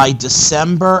by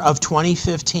December of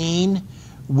 2015,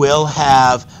 we'll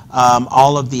have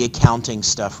all of the accounting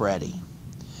stuff ready.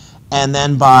 And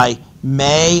then by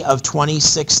May of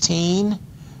 2016,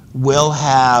 we'll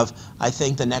have, I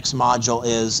think the next module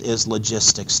is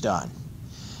logistics done.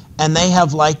 And they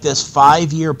have like this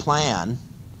 5-year plan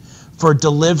for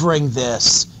delivering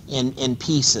this in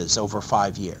pieces over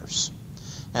 5 years.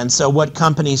 And so what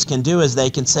companies can do is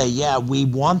they can say, yeah, we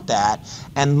want that,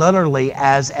 and literally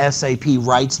as SAP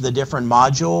writes the different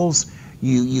modules,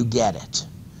 you get it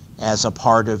as a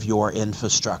part of your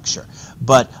infrastructure.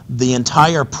 But the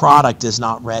entire product is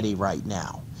not ready right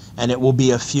now, and it will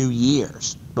be a few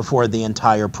years before the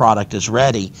entire product is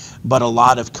ready, but a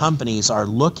lot of companies are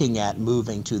looking at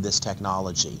moving to this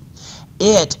technology.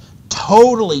 It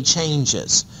totally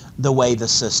changes the way the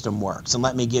system works, and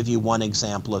let me give you one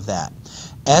example of that.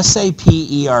 SAP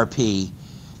ERP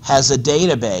has a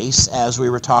database, as we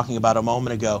were talking about a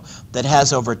moment ago, that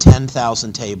has over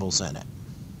 10,000 tables in it.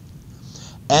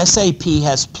 SAP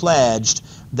has pledged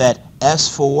that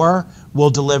S4 will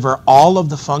deliver all of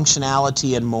the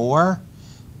functionality and more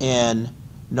in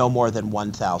no more than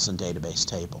 1,000 database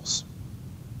tables.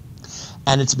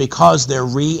 And it's because they're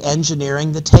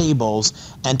re-engineering the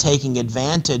tables and taking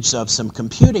advantage of some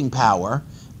computing power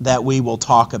that we will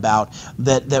talk about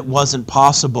that wasn't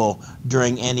possible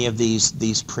during any of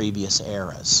these previous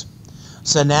eras.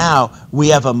 So now we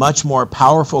have a much more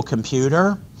powerful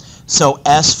computer. So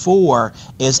S4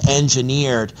 is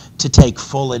engineered to take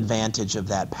full advantage of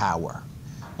that power.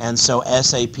 And so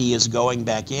SAP is going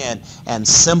back in and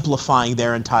simplifying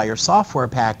their entire software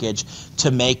package to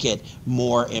make it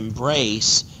more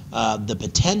embrace the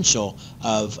potential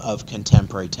of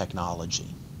contemporary technology.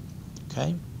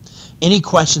 Okay? Any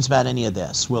questions about any of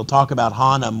this? We'll talk about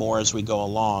HANA more as we go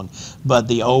along, but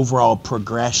the overall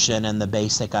progression and the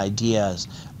basic ideas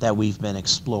that we've been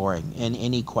exploring. And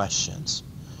any questions?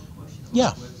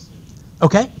 Yeah.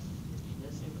 Okay.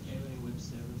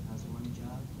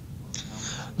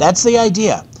 That's the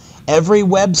idea. Every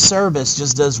web service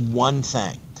just does one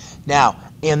thing. Now,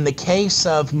 in the case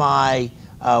of my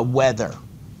weather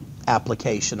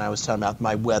application, I was talking about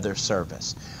my weather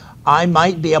service, I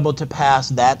might be able to pass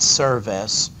that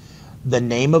service the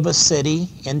name of a city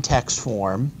in text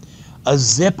form, a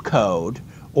zip code,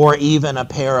 or even a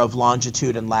pair of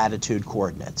longitude and latitude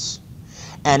coordinates.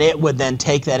 And it would then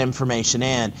take that information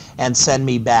in and send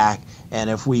me back.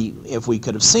 And if we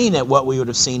could have seen it, what we would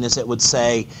have seen is it would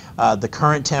say the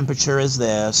current temperature is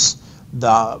this,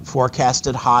 the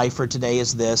forecasted high for today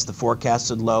is this, the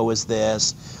forecasted low is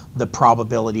this, the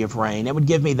probability of rain. It would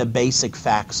give me the basic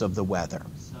facts of the weather.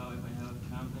 So if I have a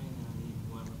company and I need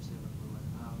one website for my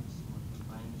house, one for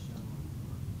financial,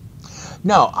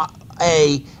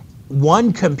 one for...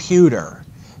 One computer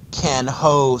can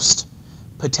host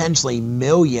potentially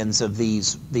millions of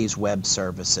these web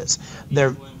services.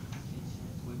 They're Each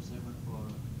web server for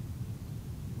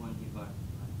one device,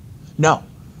 right?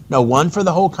 No, one for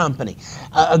the whole company.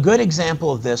 A good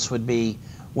example of this would be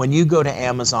when you go to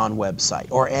Amazon website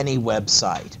or any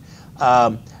website.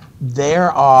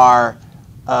 There are,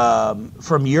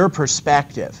 from your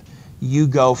perspective, you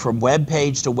go from web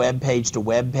page to web page to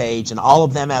web page, and all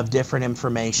of them have different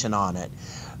information on it.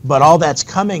 But all that's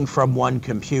coming from one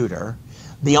computer.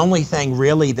 The only thing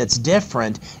really that's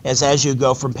different is as you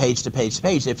go from page to page to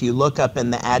page, if you look up in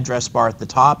the address bar at the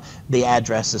top, the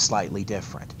address is slightly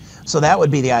different. So that would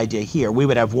be the idea here. We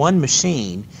would have one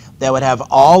machine that would have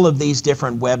all of these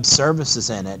different web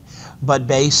services in it, but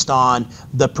based on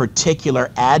the particular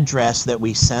address that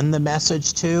we send the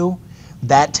message to,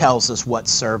 that tells us what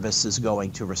service is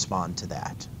going to respond to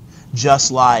that.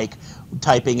 Just like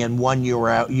typing in one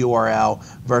URL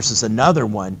versus another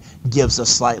one gives us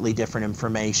slightly different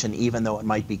information, even though it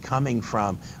might be coming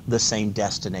from the same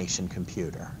destination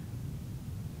computer.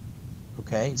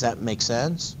 Okay, does that make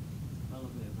sense?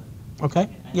 Okay,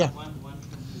 yeah. One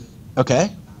computer.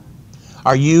 Okay.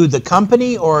 Are you the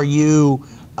company or are you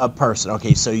a person?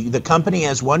 Okay, so the company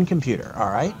has one computer,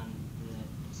 all right?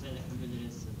 And say the computer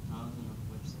is 1,000 of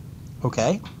websites.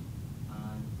 Okay.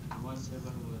 And one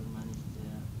server will manage the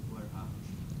warehouse.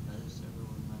 The other server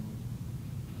will manage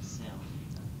the sale.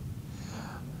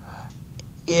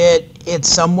 It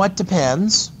somewhat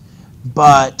depends,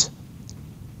 but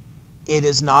it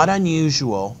is not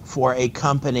unusual for a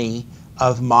company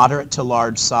of moderate to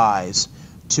large size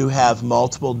to have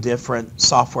multiple different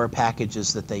software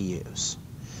packages that they use.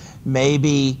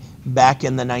 Maybe back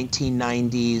in the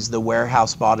 1990s, the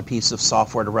warehouse bought a piece of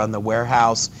software to run the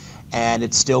warehouse, and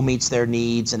it still meets their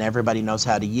needs, and everybody knows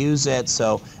how to use it,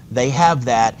 so they have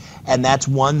that, and that's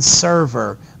one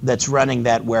server that's running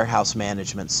that warehouse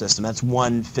management system. That's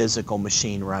one physical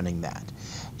machine running that.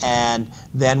 And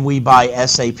then we buy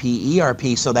SAP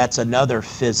ERP, so that's another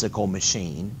physical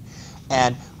machine.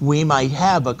 And we might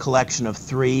have a collection of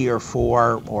 3 or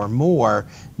 4 or more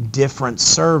different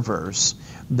servers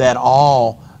that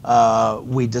all,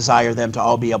 we desire them to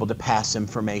all be able to pass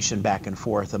information back and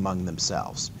forth among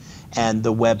themselves. And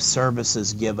the web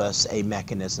services give us a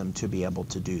mechanism to be able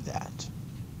to do that.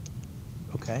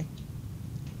 Okay?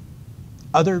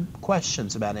 Other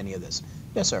questions about any of this?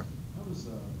 Yes, sir. How does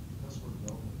customer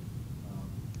development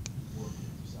work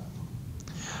with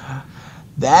SAP?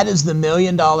 That is the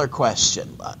million-dollar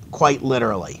question, quite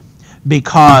literally,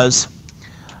 because,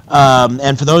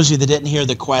 and for those of you that didn't hear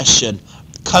the question,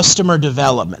 customer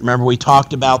development. Remember, we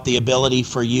talked about the ability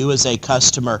for you as a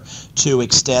customer to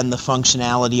extend the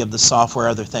functionality of the software,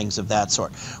 other things of that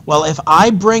sort. Well, if I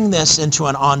bring this into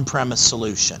an on-premise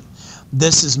solution,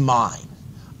 this is mine.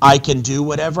 I can do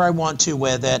whatever I want to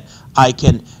with it. I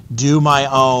can do my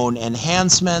own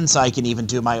enhancements. I can even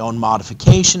do my own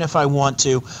modification if I want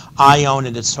to. I own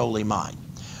it. It's totally mine.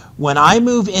 When I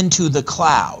move into the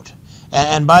cloud,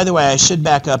 and by the way, I should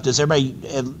back up. Does everybody,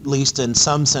 at least in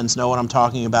some sense, know what I'm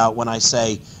talking about when I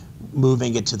say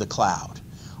moving it to the cloud.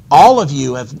 All of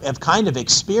you have kind of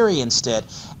experienced it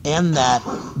in that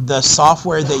the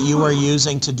software that you are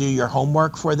using to do your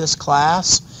homework for this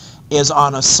class is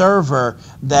on a server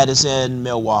that is in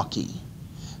Milwaukee.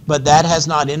 But that has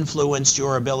not influenced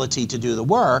your ability to do the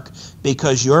work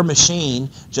because your machine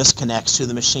just connects to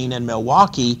the machine in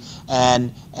Milwaukee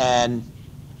and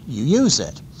you use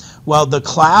it. Well, the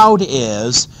cloud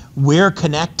is we're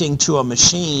connecting to a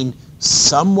machine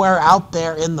somewhere out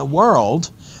there in the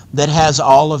world that has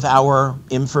all of our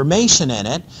information in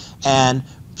it, and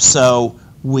so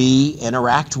we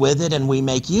interact with it and we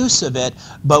make use of it,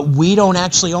 but we don't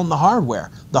actually own the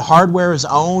hardware. The hardware is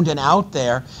owned and out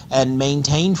there and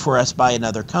maintained for us by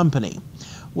another company.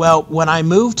 Well, when I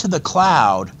move to the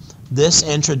cloud, this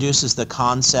introduces the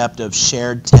concept of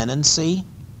shared tenancy,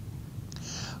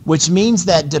 which means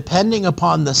that depending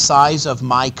upon the size of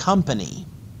my company,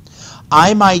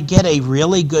 I might get a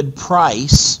really good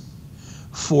price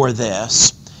for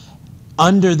this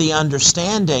under the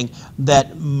understanding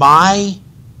that my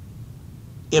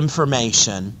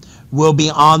information will be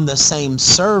on the same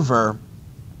server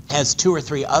as 2 or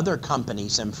 3 other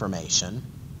companies' information,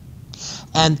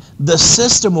 and the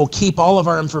system will keep all of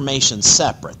our information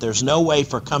separate. There's no way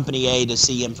for company A to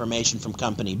see information from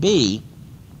company B,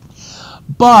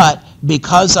 but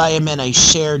because I am in a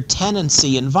shared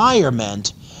tenancy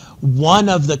environment, one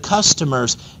of the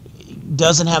customers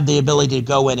doesn't have the ability to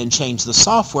go in and change the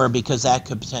software because that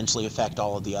could potentially affect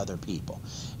all of the other people.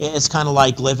 It's kind of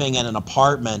like living in an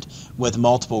apartment with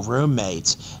multiple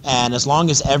roommates, and as long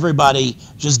as everybody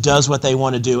just does what they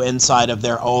want to do inside of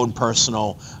their own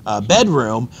personal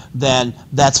bedroom, then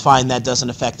that's fine. That doesn't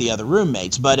affect the other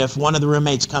roommates. But if one of the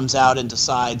roommates comes out and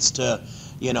decides to,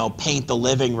 paint the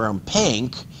living room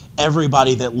pink,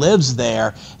 everybody that lives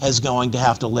there is going to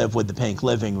have to live with the pink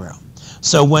living room.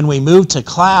 So when we move to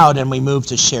cloud and we move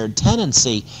to shared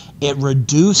tenancy, it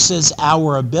reduces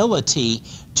our ability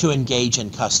to engage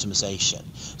in customization.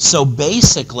 So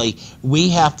basically, we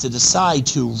have to decide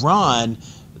to run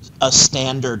a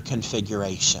standard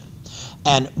configuration.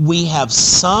 And we have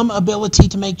some ability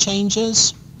to make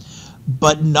changes,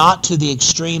 but not to the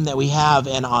extreme that we have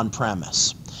in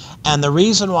on-premise. And the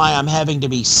reason why I'm having to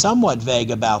be somewhat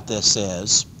vague about this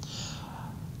is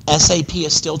SAP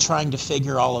is still trying to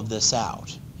figure all of this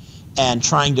out and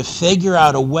trying to figure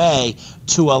out a way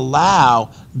to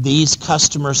allow these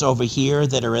customers over here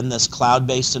that are in this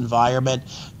cloud-based environment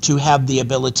to have the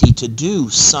ability to do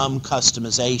some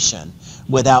customization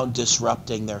without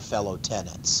disrupting their fellow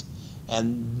tenants.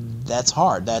 And that's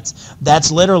hard.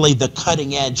 That's literally the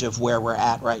cutting edge of where we're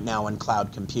at right now in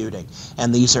cloud computing.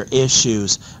 And these are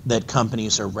issues that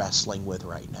companies are wrestling with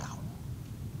right now.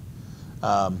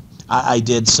 I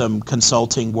did some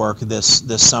consulting work this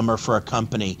summer for a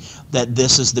company that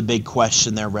this is the big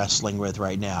question they're wrestling with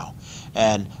right now.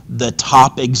 And the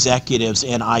top executives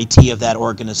in IT of that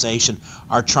organization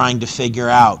are trying to figure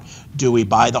out, do we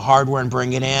buy the hardware and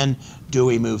bring it in? Do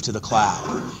we move to the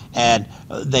cloud? And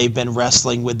they've been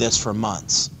wrestling with this for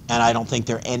months. And I don't think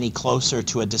they're any closer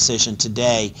to a decision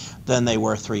today than they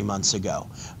were 3 months ago.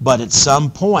 But at some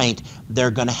point,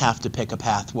 they're going to have to pick a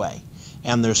pathway.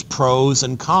 And there's pros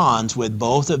and cons with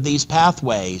both of these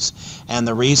pathways. And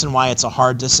the reason why it's a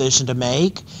hard decision to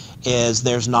make is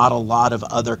there's not a lot of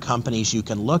other companies you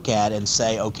can look at and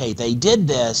say, okay, they did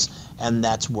this, and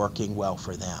that's working well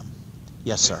for them.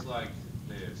 Yes, sir. It's like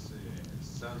this.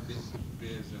 Some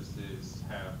businesses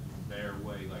have their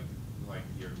way, like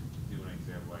you're doing an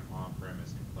example, like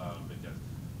on-premise and cloud, because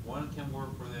one can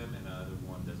work for them and the other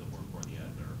one doesn't work for the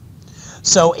other.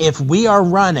 So if we are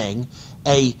running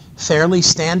a fairly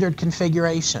standard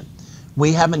configuration,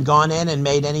 we haven't gone in and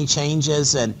made any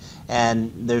changes, and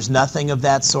there's nothing of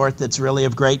that sort that's really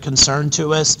of great concern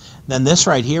to us, then this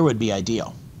right here would be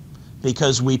ideal,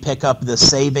 because we pick up the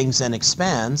savings and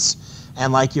expense,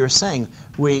 and like you were saying,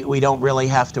 we don't really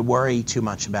have to worry too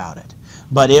much about it.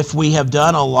 But if we have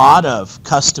done a lot of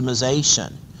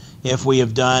customization, if we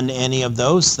have done any of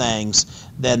those things,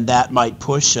 then that might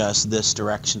push us this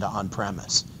direction to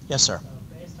on-premise. Yes, sir.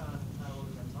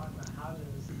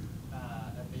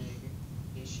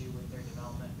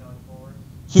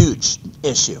 Huge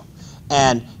issue.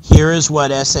 And here is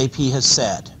what SAP has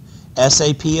said.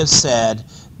 SAP has said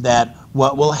that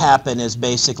what will happen is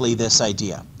basically this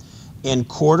idea. In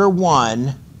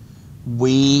Q1,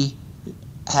 we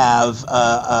have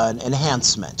an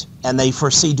enhancement, and they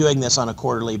foresee doing this on a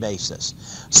quarterly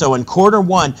basis. So in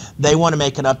Q1, they want to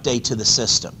make an update to the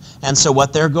system. And so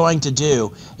what they're going to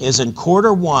do is in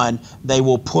Q1, they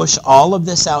will push all of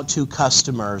this out to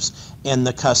customers in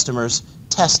the customer's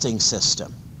testing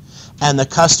system. And the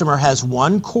customer has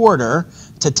 1 quarter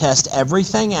to test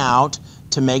everything out,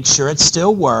 to make sure it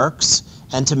still works,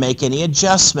 and to make any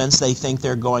adjustments they think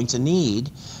they're going to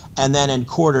need. And then in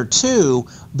quarter 2,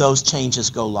 those changes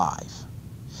go live.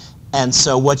 And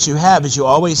so what you have is you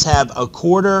always have a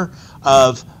quarter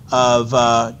of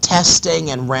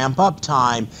testing and ramp up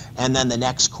time, and then the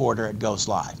next quarter it goes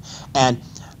live. And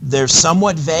they're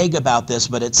somewhat vague about this,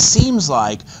 but it seems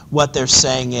like what they're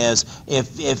saying is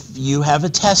if you have a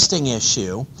testing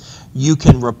issue, you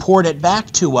can report it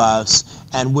back to us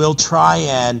and we'll try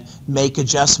and make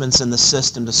adjustments in the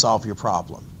system to solve your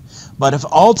problem. But if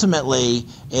ultimately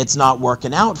it's not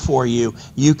working out for you,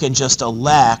 you can just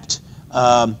elect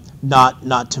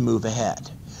not to move ahead.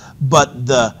 But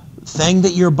the thing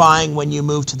that you're buying when you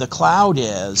move to the cloud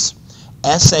is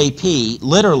SAP,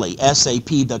 literally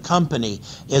SAP, the company,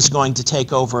 is going to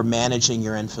take over managing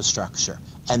your infrastructure,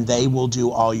 and they will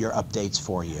do all your updates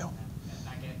for you. That's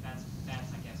I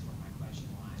guess where my question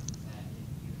lies, is that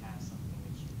if you have something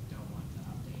that you don't want to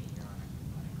update, you're on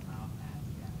a cloud path,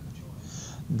 you have no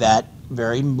choice. That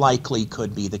very likely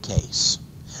could be the case.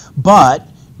 But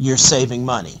you're saving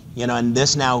money, and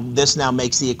this now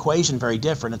makes the equation very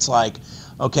different. It's like,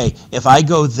 okay, if I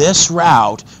go this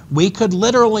route, we could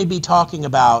literally be talking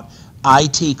about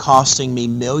IT costing me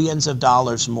millions of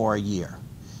dollars more a year.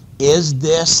 Is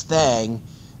this thing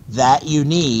that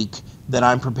unique that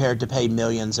I'm prepared to pay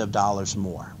millions of dollars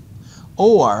more?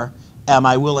 Or am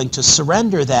I willing to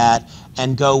surrender that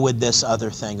and go with this other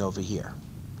thing over here?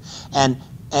 And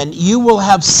you will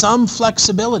have some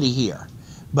flexibility here,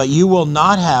 but you will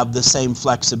not have the same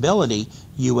flexibility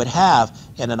you would have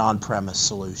in an on-premise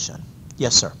solution.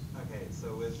 Yes, sir. Okay,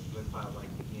 so with cloud, like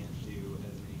you can't do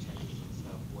as many changes and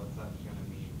stuff. What's that going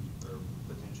to mean for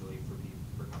potentially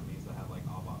for companies that have like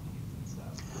ABAP needs and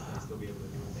stuff? Will they still be able to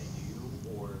do what they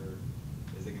do, or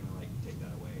is it going to like take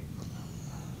that away from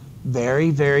them?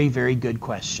 Very, very, very good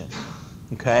question.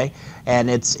 Okay, and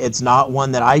it's not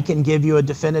one that I can give you a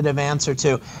definitive answer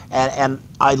to. And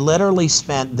I literally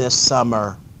spent this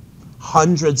summer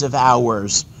hundreds of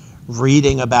hours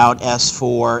reading about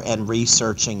S4 and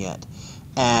researching it.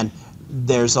 And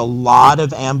there's a lot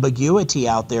of ambiguity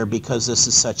out there because this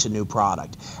is such a new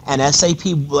product. And SAP,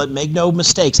 make no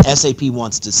mistakes, SAP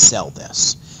wants to sell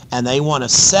this. And they want to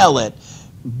sell it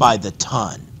by the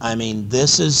ton. I mean,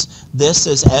 this is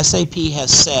SAP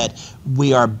has said,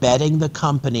 we are betting the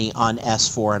company on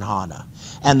S4 and HANA.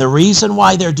 And the reason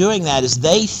why they're doing that is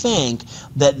they think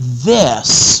that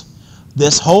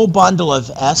this whole bundle of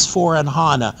S4 and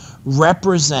HANA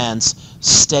represents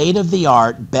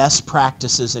state-of-the-art best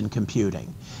practices in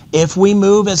computing. If we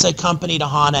move as a company to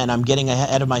HANA, and I'm getting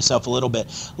ahead of myself a little bit,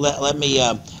 let me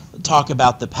talk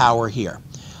about the power here.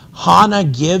 HANA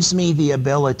gives me the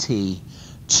ability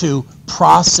to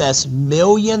process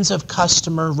millions of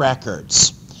customer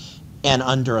records in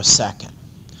under a second.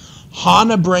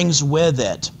 HANA brings with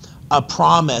it a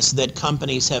promise that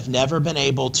companies have never been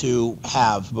able to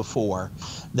have before,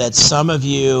 that some of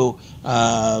you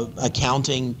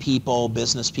accounting people,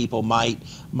 business people might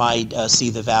see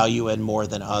the value in more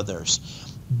than others.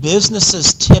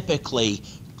 Businesses typically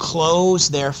close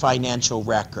their financial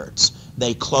records.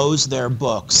 They close their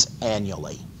books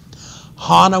annually.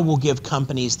 HANA will give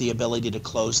companies the ability to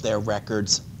close their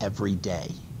records every day,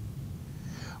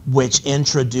 which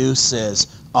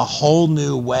introduces a whole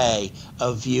new way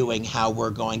of viewing how we're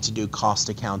going to do cost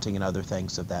accounting and other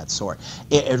things of that sort.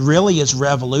 It really is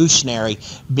revolutionary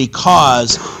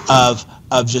because of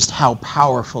just how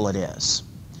powerful it is.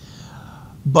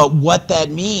 But what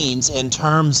that means in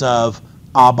terms of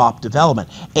ABAP development,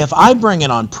 if I bring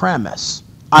it on premise,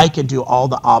 I can do all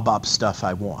the ABAP stuff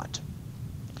I want.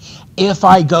 If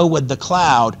I go with the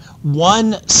cloud,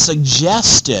 one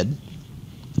suggested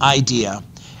idea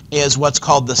is what's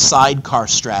called the sidecar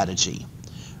strategy,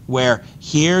 where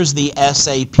here's the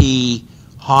SAP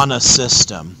HANA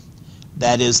system,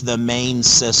 that is the main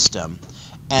system,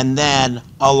 and then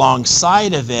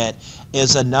alongside of it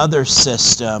is another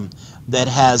system that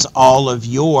has all of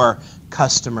your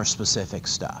customer specific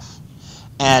stuff.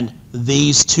 And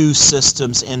these two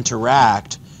systems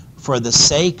interact for the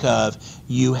sake of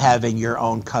you having your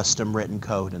own custom written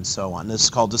code and so on. This is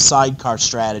called the sidecar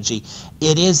strategy.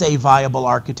 It is a viable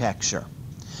architecture.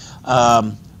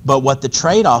 But what the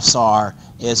trade-offs are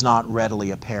is not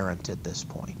readily apparent at this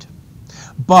point.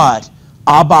 But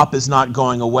ABAP is not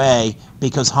going away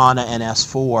because HANA and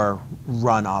S4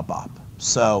 run ABAP.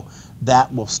 So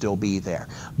that will still be there.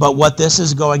 But what this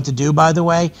is going to do, by the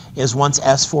way, is once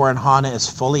S4 and HANA is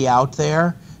fully out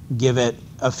there, give it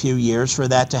a few years for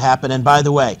that to happen. And by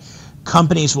the way,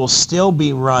 companies will still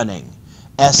be running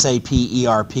SAP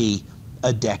ERP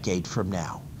a decade from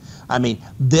now. I mean,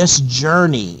 this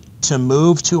journey to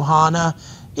move to HANA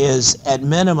is at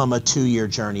minimum a 2-year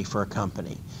journey for a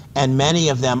company. And many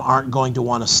of them aren't going to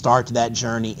want to start that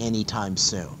journey anytime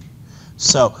soon.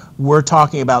 So we're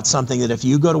talking about something that if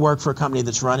you go to work for a company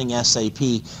that's running SAP,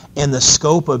 in the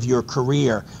scope of your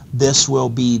career, this will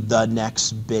be the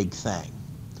next big thing.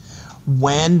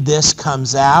 When this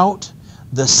comes out,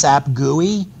 the SAP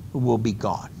GUI will be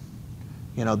gone.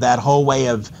 You know, that whole way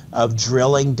of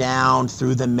drilling down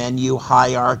through the menu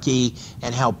hierarchy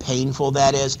and how painful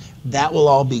that is, that will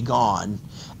all be gone.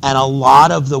 And a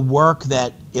lot of the work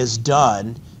that is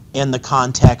done in the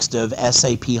context of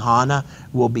SAP HANA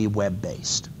will be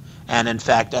web-based. And in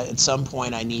fact, at some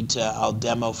point I'll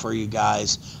demo for you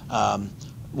guys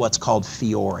what's called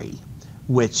Fiori,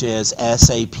 which is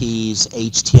SAP's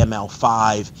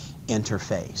HTML5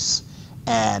 interface.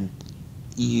 And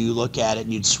you look at it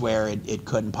and you'd swear it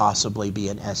couldn't possibly be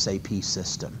an SAP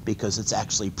system because it's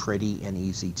actually pretty and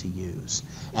easy to use.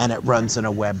 And it runs in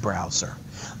a web browser.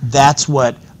 That's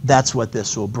what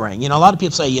this will bring. You know, a lot of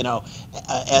people say, you know,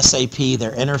 SAP,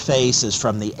 their interface is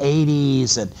from the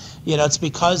 80s, and you know, it's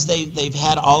because they've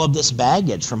had all of this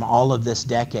baggage from all of this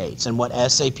decades. And what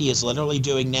SAP is literally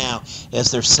doing now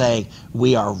is they're saying,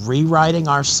 we are rewriting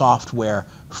our software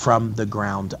from the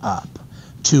ground up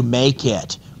to make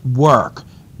it work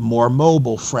more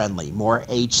mobile friendly, more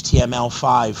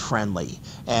HTML5 friendly,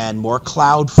 and more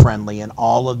cloud friendly, and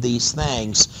all of these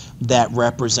things that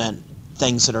represent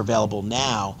things that are available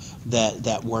now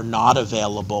that were not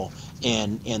available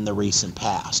in the recent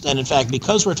past. And in fact,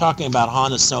 because we're talking about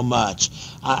HANA so much,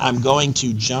 I'm going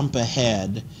to jump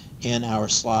ahead in our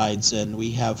slides, and we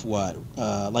have what,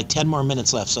 like 10 more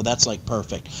minutes left, so that's like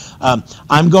perfect.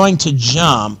 I'm going to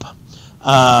jump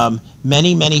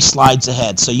many slides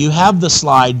ahead. So you have the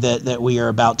slide that we are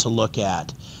about to look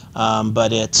at,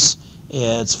 but it's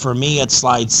for me it's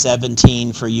slide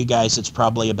 17. For you guys it's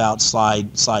probably about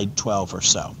slide 12 or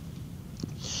so.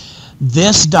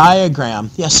 This diagram,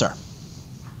 yes sir.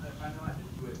 I know I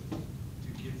didn't do it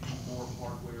to give you more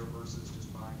hardware versus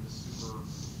just buying the super.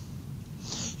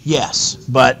 Yes,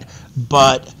 but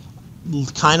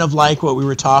kind of like what we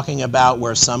were talking about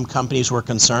where some companies were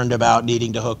concerned about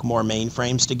needing to hook more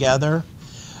mainframes together,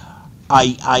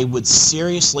 I would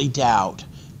seriously doubt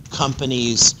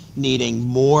companies needing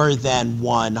more than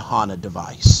one HANA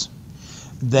device.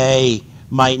 They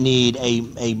might need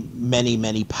a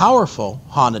many powerful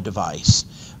HANA device,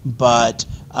 but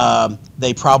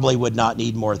they probably would not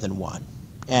need more than one.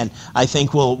 And I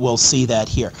think we'll see that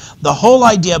here. The whole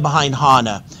idea behind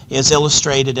HANA is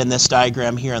illustrated in this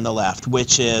diagram here on the left,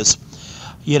 which is,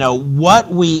 you know, what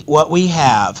we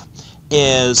have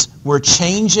is we're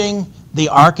changing the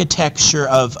architecture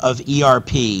of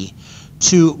ERP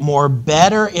to more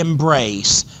better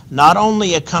embrace not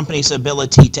only a company's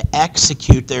ability to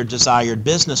execute their desired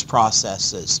business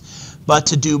processes, but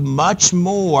to do much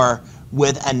more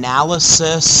with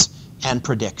analysis and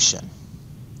prediction.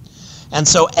 And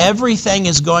so everything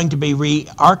is going to be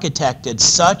re-architected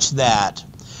such that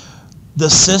the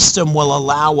system will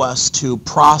allow us to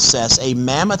process a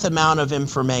mammoth amount of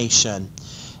information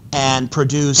and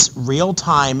produce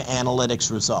real-time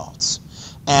analytics results.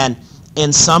 And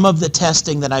in some of the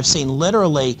testing that I've seen,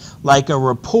 literally like a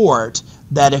report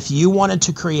that if you wanted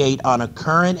to create on a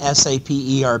current SAP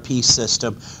ERP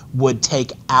system would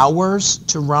take hours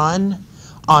to run,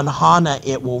 on HANA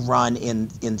it will run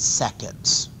in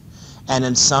seconds. And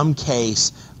in some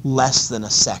case, less than a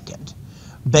second.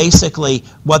 Basically,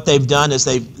 what they've done is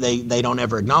they don't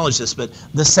ever acknowledge this, but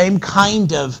the same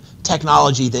kind of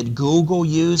technology that Google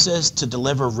uses to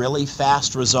deliver really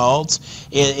fast results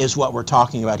is what we're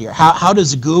talking about here. How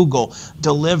does Google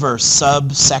deliver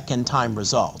sub-second time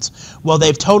results? Well,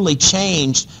 they've totally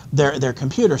changed their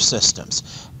computer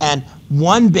systems. And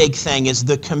one big thing is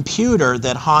the computer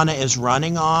that HANA is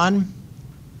running on,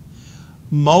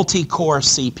 multi-core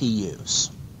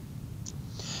CPUs.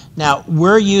 Now,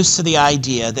 we're used to the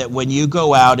idea that when you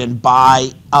go out and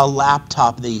buy a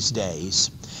laptop these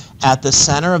days, at the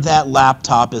center of that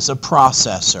laptop is a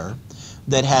processor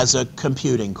that has a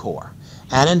computing core.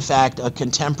 And in fact, a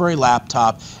contemporary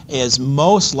laptop is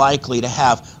most likely to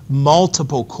have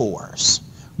multiple cores,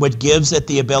 which gives it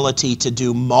the ability to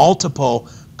do multiple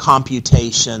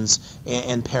computations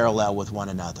in parallel with one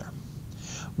another.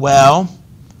 Well,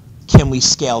 can we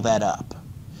scale that up?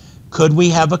 Could we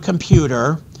have a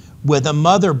computer with a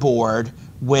motherboard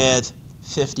with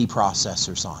 50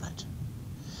 processors on it?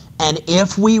 And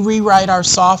if we rewrite our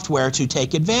software to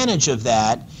take advantage of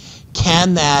that,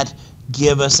 can that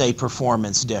give us a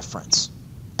performance difference?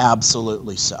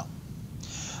 Absolutely so.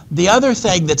 The other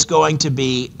thing that's going to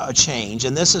be a change,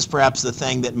 and this is perhaps the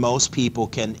thing that most people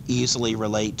can easily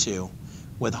relate to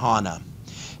with HANA,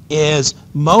 is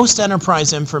most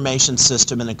enterprise information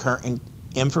systems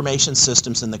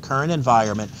in the current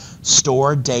environment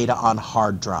store data on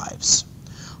hard drives.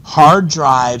 Hard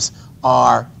drives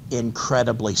are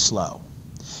incredibly slow.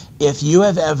 If you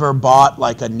have ever bought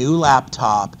like a new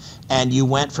laptop and you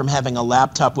went from having a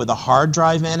laptop with a hard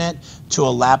drive in it to a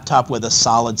laptop with a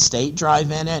solid state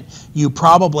drive in it, you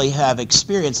probably have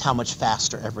experienced how much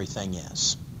faster everything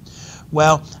is.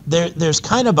 Well, there's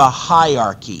kind of a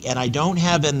hierarchy, and I don't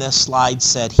have in this slide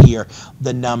set here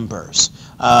the numbers.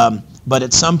 But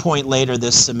at some point later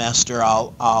this semester,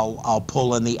 I'll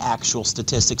pull in the actual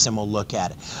statistics and we'll look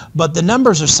at it. But the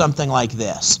numbers are something like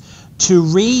this. To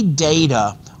read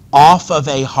data off of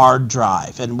a hard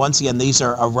drive, and once again, these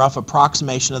are a rough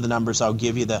approximation of the numbers. I'll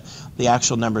give you the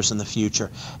actual numbers in the future.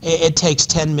 It takes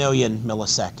 10 million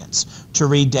milliseconds to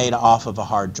read data off of a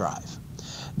hard drive.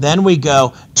 Then we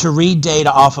go to read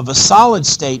data off of a solid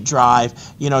state drive,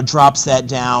 drops that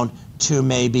down to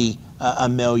maybe a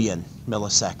million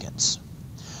milliseconds.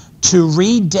 To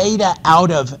read data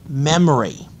out of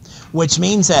memory, which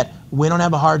means that we don't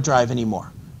have a hard drive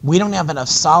anymore. We don't have enough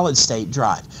solid state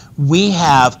drive. We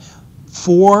have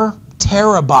 4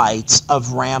 terabytes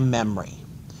of RAM memory,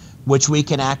 which we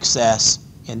can access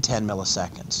in 10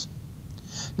 milliseconds.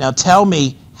 Now tell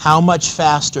me how much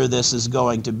faster this is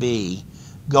going to be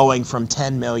going from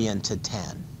 10 million to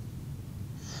 10.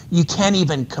 You can't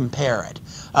even compare it.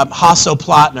 Hasso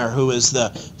Plattner, who is the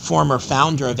former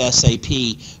founder of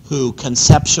SAP, who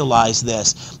conceptualized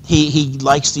this, he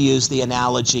likes to use the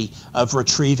analogy of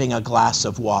retrieving a glass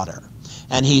of water.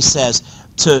 And he says,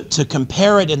 to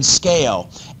compare it in scale,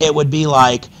 it would be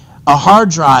like a hard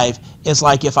drive is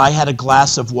like if I had a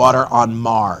glass of water on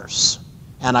Mars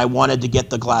and I wanted to get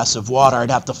the glass of water,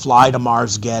 I'd have to fly to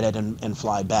Mars, get it, and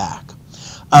fly back.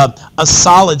 A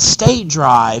solid state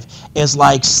drive is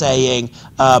like saying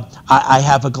I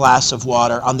have a glass of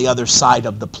water on the other side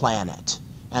of the planet,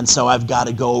 and so I've got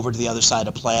to go over to the other side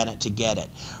of the planet to get it.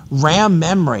 RAM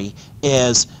memory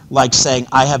is like saying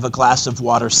I have a glass of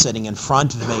water sitting in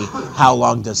front of me. How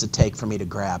long does it take for me to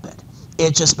grab it?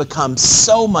 It just becomes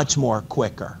so much more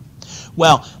quicker.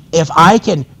 Well, if I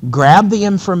can grab the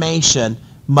information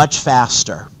much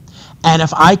faster, and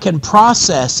if I can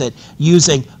process it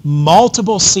using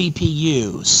multiple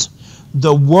CPUs,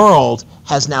 the world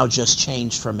has now just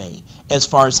changed for me as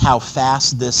far as how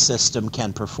fast this system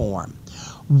can perform.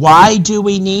 Why do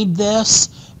we need this?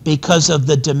 Because of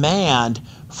the demand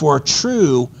for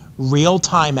true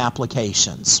real-time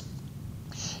applications.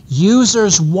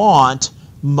 Users want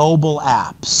mobile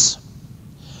apps.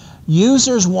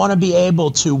 Users want to be able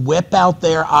to whip out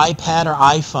their iPad or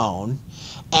iPhone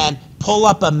and pull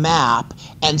up a map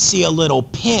and see a little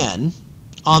pin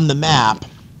on the map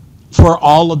for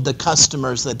all of the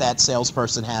customers that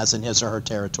salesperson has in his or her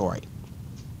territory.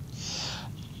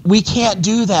 We can't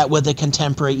do that with a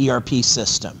contemporary ERP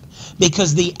system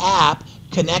because the app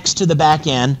connects to the back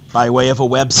end by way of a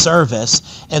web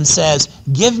service and says,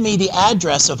 give me the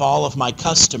address of all of my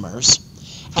customers,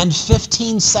 and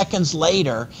 15 seconds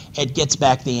later it gets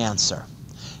back the answer.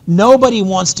 Nobody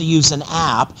wants to use an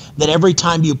app that every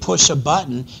time you push a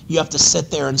button, you have to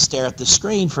sit there and stare at the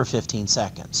screen for 15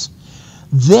 seconds.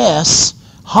 This,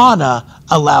 HANA,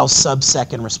 allows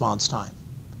sub-second response time.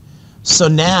 So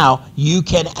now you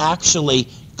can actually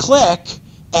click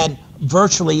and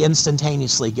virtually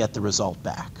instantaneously get the result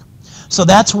back. So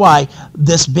that's why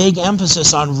this big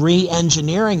emphasis on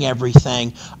re-engineering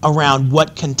everything around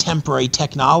what contemporary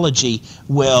technology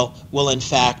will in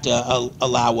fact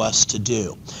allow us to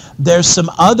do. There's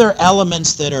some other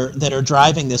elements that are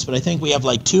driving this, but I think we have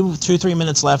like 3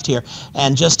 minutes left here.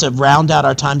 And just to round out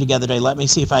our time together today, let me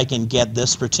see if I can get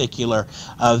this particular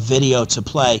video to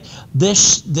play.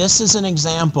 This is an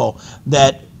example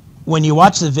that when you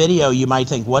watch the video, you might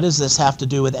think, what does this have to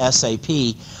do with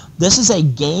SAP? This is a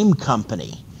game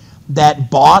company that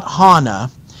bought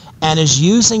HANA and is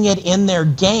using it in their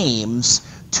games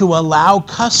to allow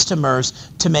customers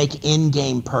to make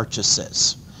in-game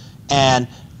purchases. And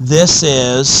this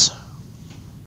is